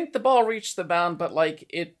 I think the ball reached the mound, but, like,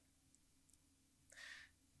 it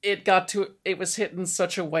was hit in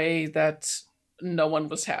such a way that no one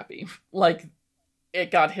was happy. Like, it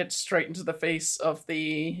got hit straight into the face of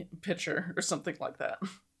the pitcher or something like that.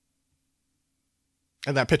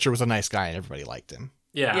 And that pitcher was a nice guy and everybody liked him.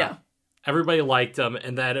 Yeah. Everybody liked him,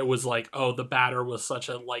 and then it was like, oh, the batter was such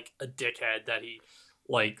a dickhead that he,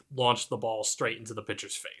 like, launched the ball straight into the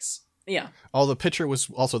pitcher's face. Yeah. Oh, the pitcher was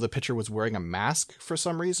wearing a mask for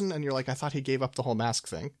some reason, and you're like, I thought he gave up the whole mask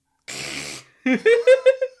thing.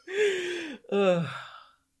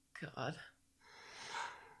 God.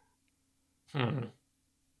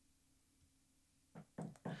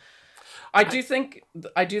 I do think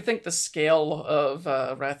the scale of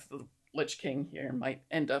Wrath of the Lich King here might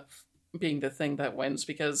end up being the thing that wins,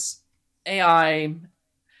 because AI,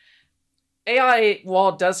 while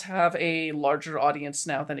it does have a larger audience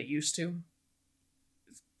now than it used to,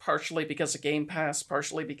 partially because of Game Pass,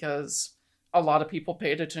 partially because a lot of people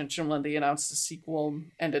paid attention when they announced the sequel,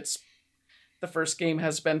 and the first game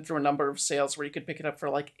has been through a number of sales where you could pick it up for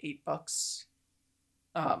like $8.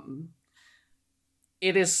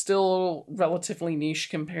 It is still relatively niche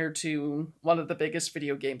compared to one of the biggest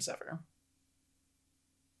video games ever.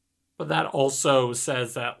 But that also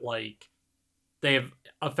says that, like, they have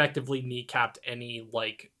effectively kneecapped any,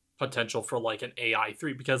 like, potential for, like, an AI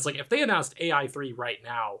 3. Because, like, if they announced AI 3 right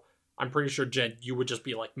now, I'm pretty sure, Jen, you would just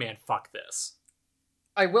be like, man, fuck this.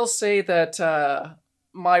 I will say that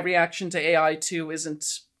my reaction to AI 2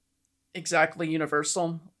 isn't exactly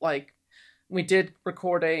universal. Like, we did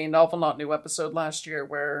record a Novel Not New episode last year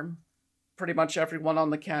where pretty much everyone on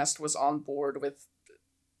the cast was on board with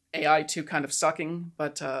AI 2 kind of sucking,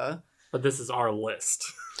 but this is our list.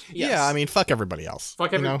 Yes. Yeah, I mean, fuck everybody else.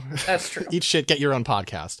 Fuck everybody. That's true. Eat shit, get your own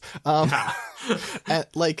podcast.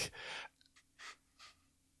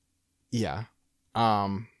 Yeah.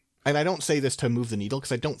 And I don't say this to move the needle,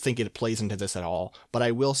 because I don't think it plays into this at all, but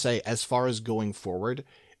I will say, as far as going forward,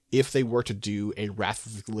 if they were to do a Wrath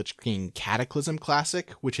of the Lich King Cataclysm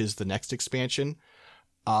Classic, which is the next expansion,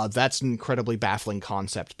 that's an incredibly baffling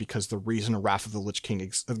concept, because the reason Wrath of the Lich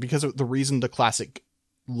King the reason the classic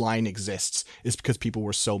line exists is because people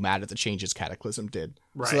were so mad at the changes Cataclysm did.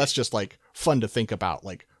 Right. So that's just, like, fun to think about,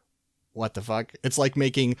 like, what the fuck? It's like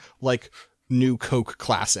making, like, new Coke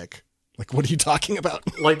Classic. Like, what are you talking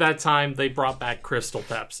about? Like that time they brought back Crystal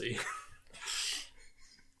Pepsi.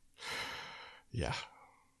 Yeah.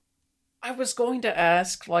 I was going to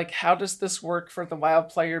ask, like, how does this work for the WoW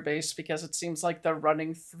player base? Because it seems like they're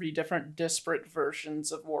running 3 different disparate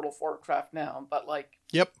versions of World of Warcraft now, but, like...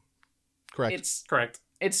 Yep. Correct.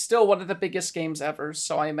 It's still one of the biggest games ever,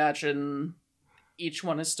 so I imagine each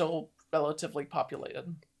one is still relatively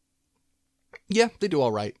populated. Yeah, they do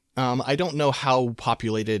all right. I don't know how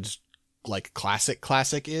populated, like,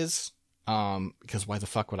 Classic is, because why the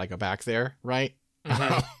fuck would I go back there, right?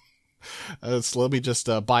 Mm-hmm. So let me just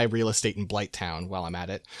buy real estate in Blighttown while I'm at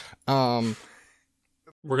it.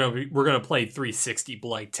 We're gonna play 360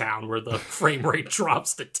 Blighttown, where the frame rate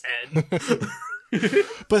drops to 10.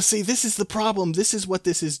 But see, this is the problem. This is what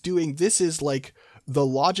this is doing. This is, like, the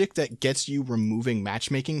logic that gets you removing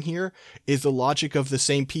matchmaking here is the logic of the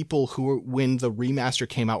same people who, when the remaster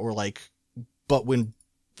came out, were like, but when,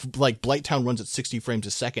 like, Blighttown runs at 60 frames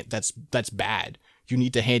a second, that's bad. You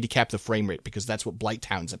need to handicap the frame rate, because that's what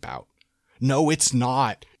Blighttown's about. No, it's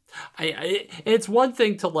not. It's one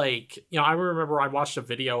thing to, like, you know, I remember I watched a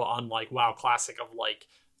video on, like, WoW Classic of, like,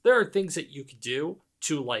 there are things that you could do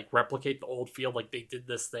to, like, replicate the old feel. Like, they did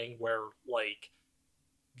this thing where, like,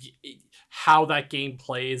 how that game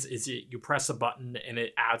plays is you press a button and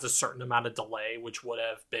it adds a certain amount of delay, which would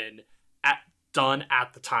have been done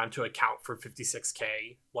at the time to account for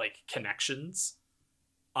 56K, like, connections.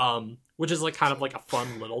 Which is, like, kind of like a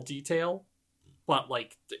fun little detail. But,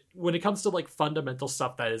 like, when it comes to, like, fundamental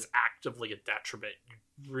stuff that is actively a detriment,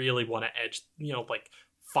 you really want to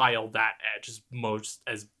file that edge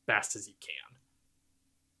as best as you can.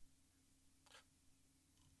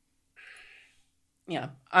 Yeah,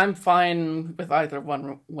 I'm fine with either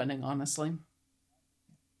one winning, honestly.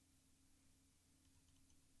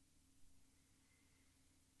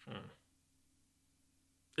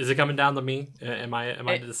 Is it coming down to me? Am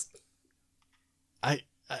I just...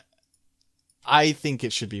 I think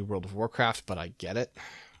it should be World of Warcraft, but I get it.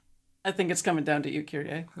 I think it's coming down to you,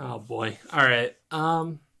 Kyrie. Oh boy. All right.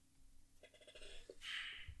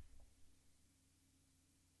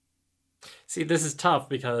 See, this is tough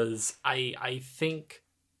because I think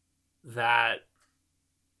that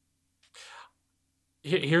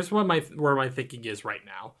here's where my thinking is right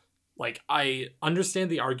now. Like, I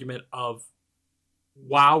understand the argument of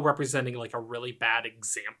WoW representing, like, a really bad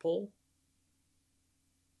example.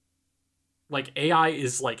 Like, AI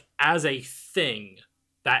is, like, as a thing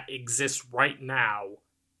that exists right now,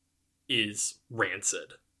 is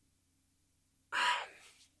rancid.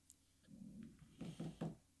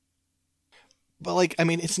 But, like, I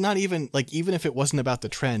mean, it's not even, like, even if it wasn't about the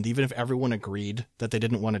trend, even if everyone agreed that they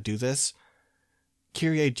didn't want to do this,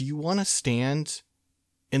 Kyrie, do you want to stand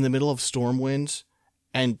in the middle of Stormwind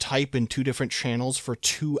and type in 2 different channels for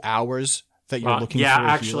 2 hours that you're looking for? Yeah,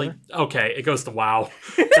 actually, okay, it goes to WoW.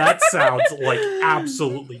 That sounds like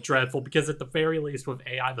absolutely dreadful, because at the very least with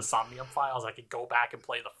AI, the Somnium Files, I could go back and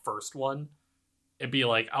play the first one and be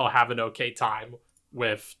like, oh, have an okay time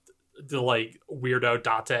with the, like,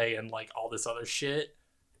 weirdo Date and, like, all this other shit.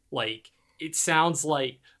 Like, it sounds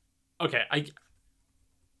like... Okay,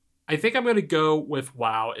 I think I'm going to go with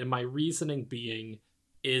WoW, and my reasoning being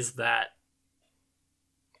is that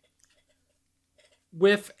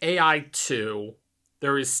with AI 2,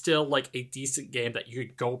 there is still, like, a decent game that you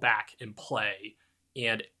could go back and play.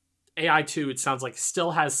 And AI 2, it sounds like,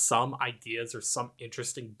 still has some ideas or some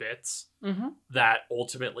interesting bits that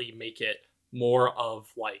ultimately make it more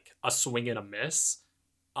of, like, a swing and a miss.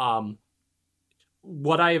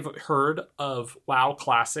 What I've heard of WoW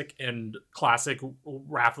Classic and Classic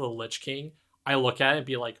Wrath of the Lich King, I look at it and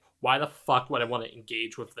be like, why the fuck would I want to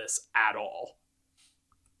engage with this at all?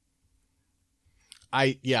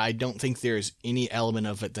 I don't think there's any element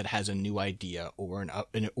of it that has a new idea or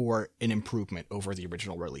an improvement over the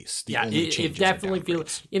original release. It definitely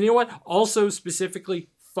feels. And you know what? Also, specifically,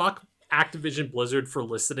 fuck Activision Blizzard for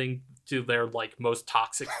listening to their, like, most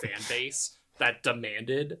toxic fan base that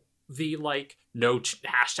demanded the, like, no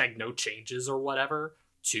changes or whatever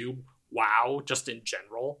to WoW just in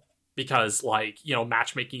general, because, like, you know,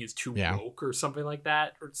 matchmaking is too woke or something like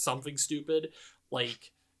that, or something stupid.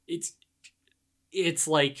 Like, it's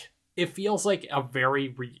like, it feels like a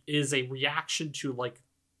is a reaction to, like,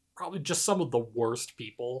 probably just some of the worst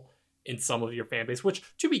people in some of your fan base, which,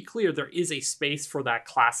 to be clear, there is a space for that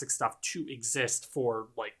classic stuff to exist for,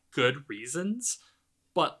 like, good reasons,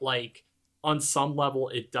 but, like, on some level,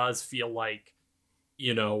 it does feel like,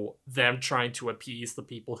 you know, them trying to appease the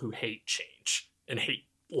people who hate change and hate,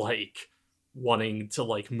 like, wanting to,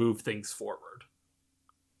 like, move things forward.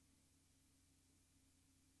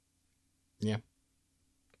 Yeah.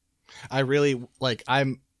 I really, like,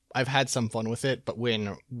 I've had some fun with it, but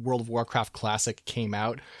when World of Warcraft Classic came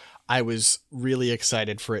out, I was really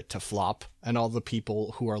excited for it to flop, and all the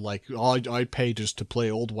people who are like, oh, I'd pay just to play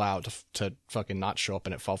old WoW to fucking not show up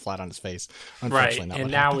and it fall flat on his face. Right, and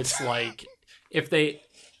now happened. It's like, if they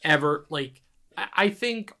ever, like, I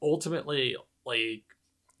think ultimately, like,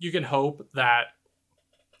 you can hope that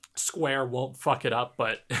Square won't fuck it up,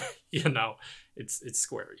 but, you know, it's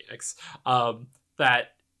Square Enix.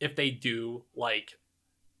 That if they do, like,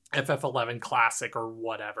 FF11 Classic or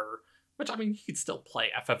whatever, which, I mean, you could still play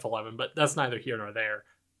FF11, but that's neither here nor there.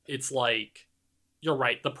 It's like, you're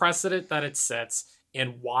right, the precedent that it sets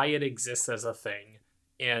and why it exists as a thing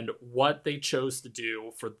and what they chose to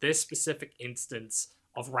do for this specific instance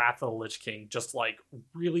of Wrath of the Lich King just, like,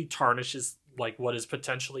 really tarnishes, like, what is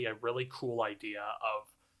potentially a really cool idea of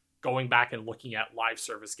going back and looking at live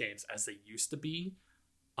service games as they used to be.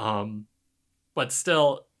 But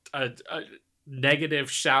still,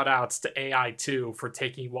 negative shout outs to AI 2 for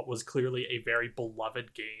taking what was clearly a very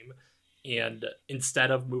beloved game, and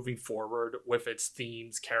instead of moving forward with its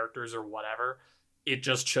themes, characters, or whatever, it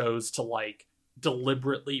just chose to, like,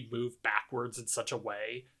 deliberately move backwards in such a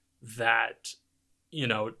way that, you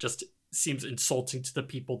know, just seems insulting to the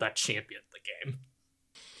people that championed the game.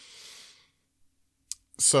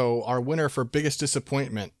 So our winner for biggest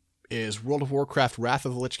disappointment is World of Warcraft Wrath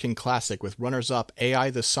of the Lich King Classic, with runners-up AI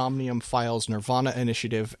the Somnium Files, Nirvana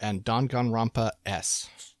Initiative, and Danganronpa S.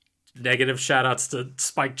 Negative shoutouts to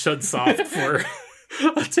Spike Chudsoft for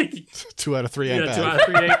taking 2 out of 3 ain't bad. 2 out of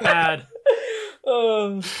 3 ain't bad.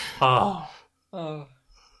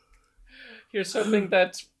 Here's hoping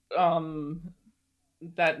that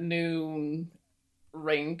that new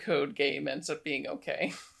Raincode game ends up being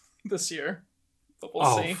okay this year. But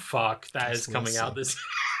we'll see. Oh, fuck. That is coming out this year.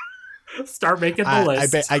 Start making the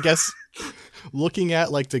list. I guess looking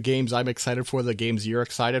at, like, the games I'm excited for, the games you're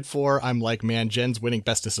excited for, I'm like, man, Jen's winning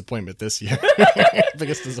best disappointment this year.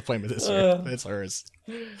 Biggest disappointment this year. It's hers.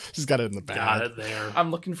 She's got it in the bag. Got it there.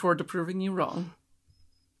 I'm looking forward to proving you wrong.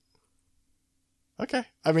 Okay.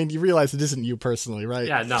 I mean, you realize it isn't you personally, right?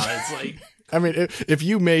 Yeah, no, it's like... I mean, if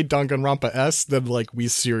you made Danganronpa S, then, like, we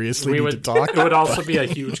seriously need to talk. It would also be a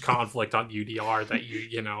huge conflict on UDR that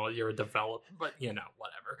you know, you're a developer, but, you know,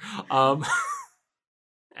 whatever.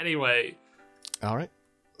 Anyway. All right.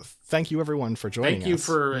 Thank you, everyone, for joining us. Thank you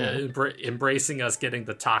for embracing us getting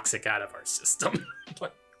the toxic out of our system.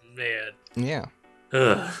 But, man. Yeah.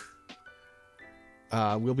 Ugh.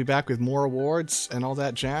 We'll be back with more awards and all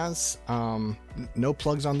that jazz. No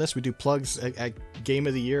plugs on this. We do plugs at Game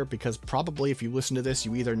of the Year, because probably if you listen to this,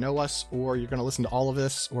 you either know us or you're going to listen to all of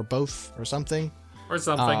this or both or something.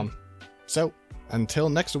 So, until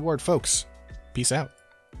next award, folks, peace out.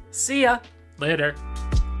 See ya. Later.